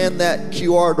scan that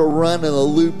QR to run in a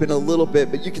loop in a little bit,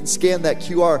 but you can scan that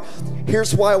QR.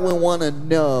 Here's why we want to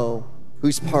know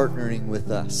who's partnering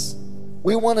with us.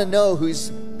 We want to know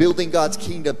who's building God's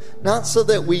kingdom, not so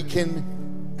that we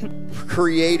can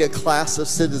create a class of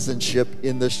citizenship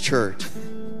in this church.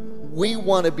 We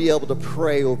want to be able to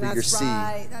pray over your seed.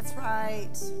 That's right.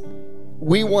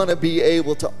 We want to be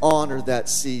able to honor that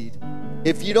seed.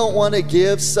 If you don't want to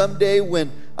give someday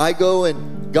when I go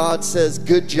and God says,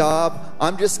 good job,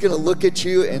 I'm just going to look at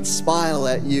you and smile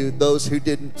at you, those who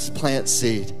didn't plant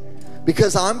seed.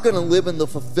 Because I'm going to live in the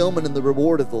fulfillment and the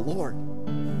reward of the Lord.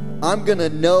 I'm going to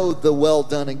know the well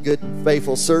done and good and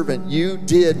faithful servant. You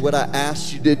did what I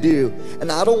asked you to do.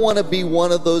 And I don't want to be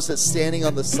one of those that's standing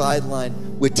on the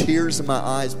sideline with tears in my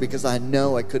eyes because I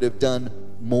know I could have done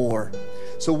more.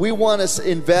 So we want to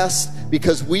invest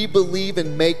because we believe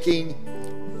in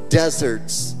making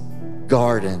deserts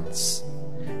gardens.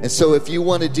 And so if you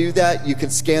want to do that, you can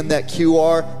scan that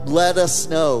QR. Let us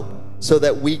know so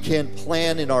that we can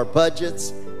plan in our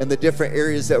budgets and the different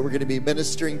areas that we're going to be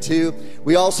ministering to.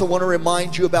 We also want to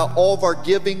remind you about all of our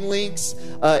giving links.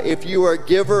 If you are a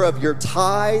giver of your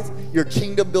tithe, your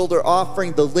Kingdom Builder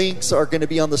offering, the links are going to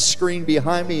be on the screen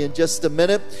behind me in just a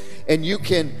minute. And you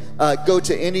can go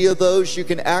to any of those. You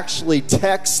can actually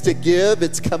text to give.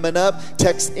 It's coming up.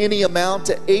 Text any amount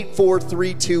to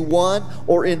 84321,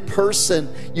 or in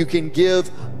person, you can give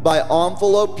by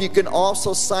envelope. You can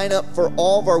also sign up for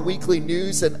all of our weekly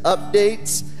news and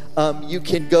updates. You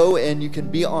can go and you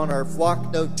can be on our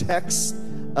Flock Note text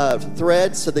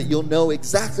thread so that you'll know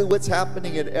exactly what's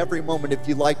happening at every moment. If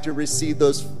you'd like to receive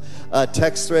those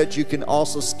text threads, you can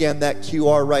also scan that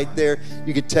QR right there.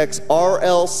 You can text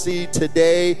RLC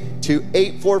today to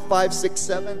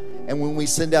 84567, and when we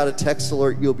send out a text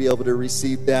alert, you'll be able to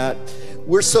receive that.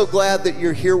 We're so glad that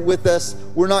you're here with us.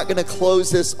 We're not going to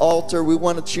close this altar. We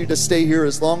want you to stay here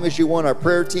as long as you want. Our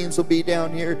prayer teams will be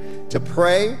down here to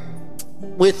pray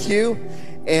with you.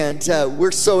 And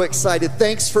we're so excited.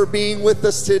 Thanks for being with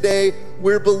us today.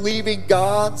 We're believing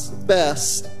God's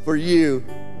best for you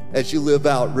as you live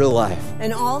out real life.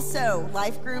 And also,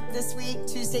 life group this week,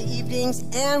 Tuesday evenings,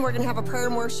 and we're going to have a prayer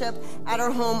and worship at our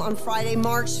home on Friday,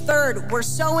 March 3rd. We're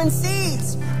sowing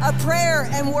seeds of prayer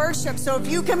and worship. So if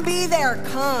you can be there,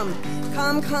 come.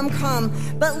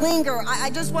 But linger. I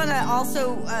just want to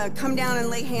also come down and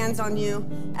lay hands on you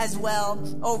as well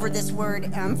over this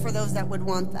word for those that would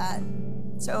want that.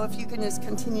 So if you can just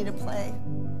continue to play.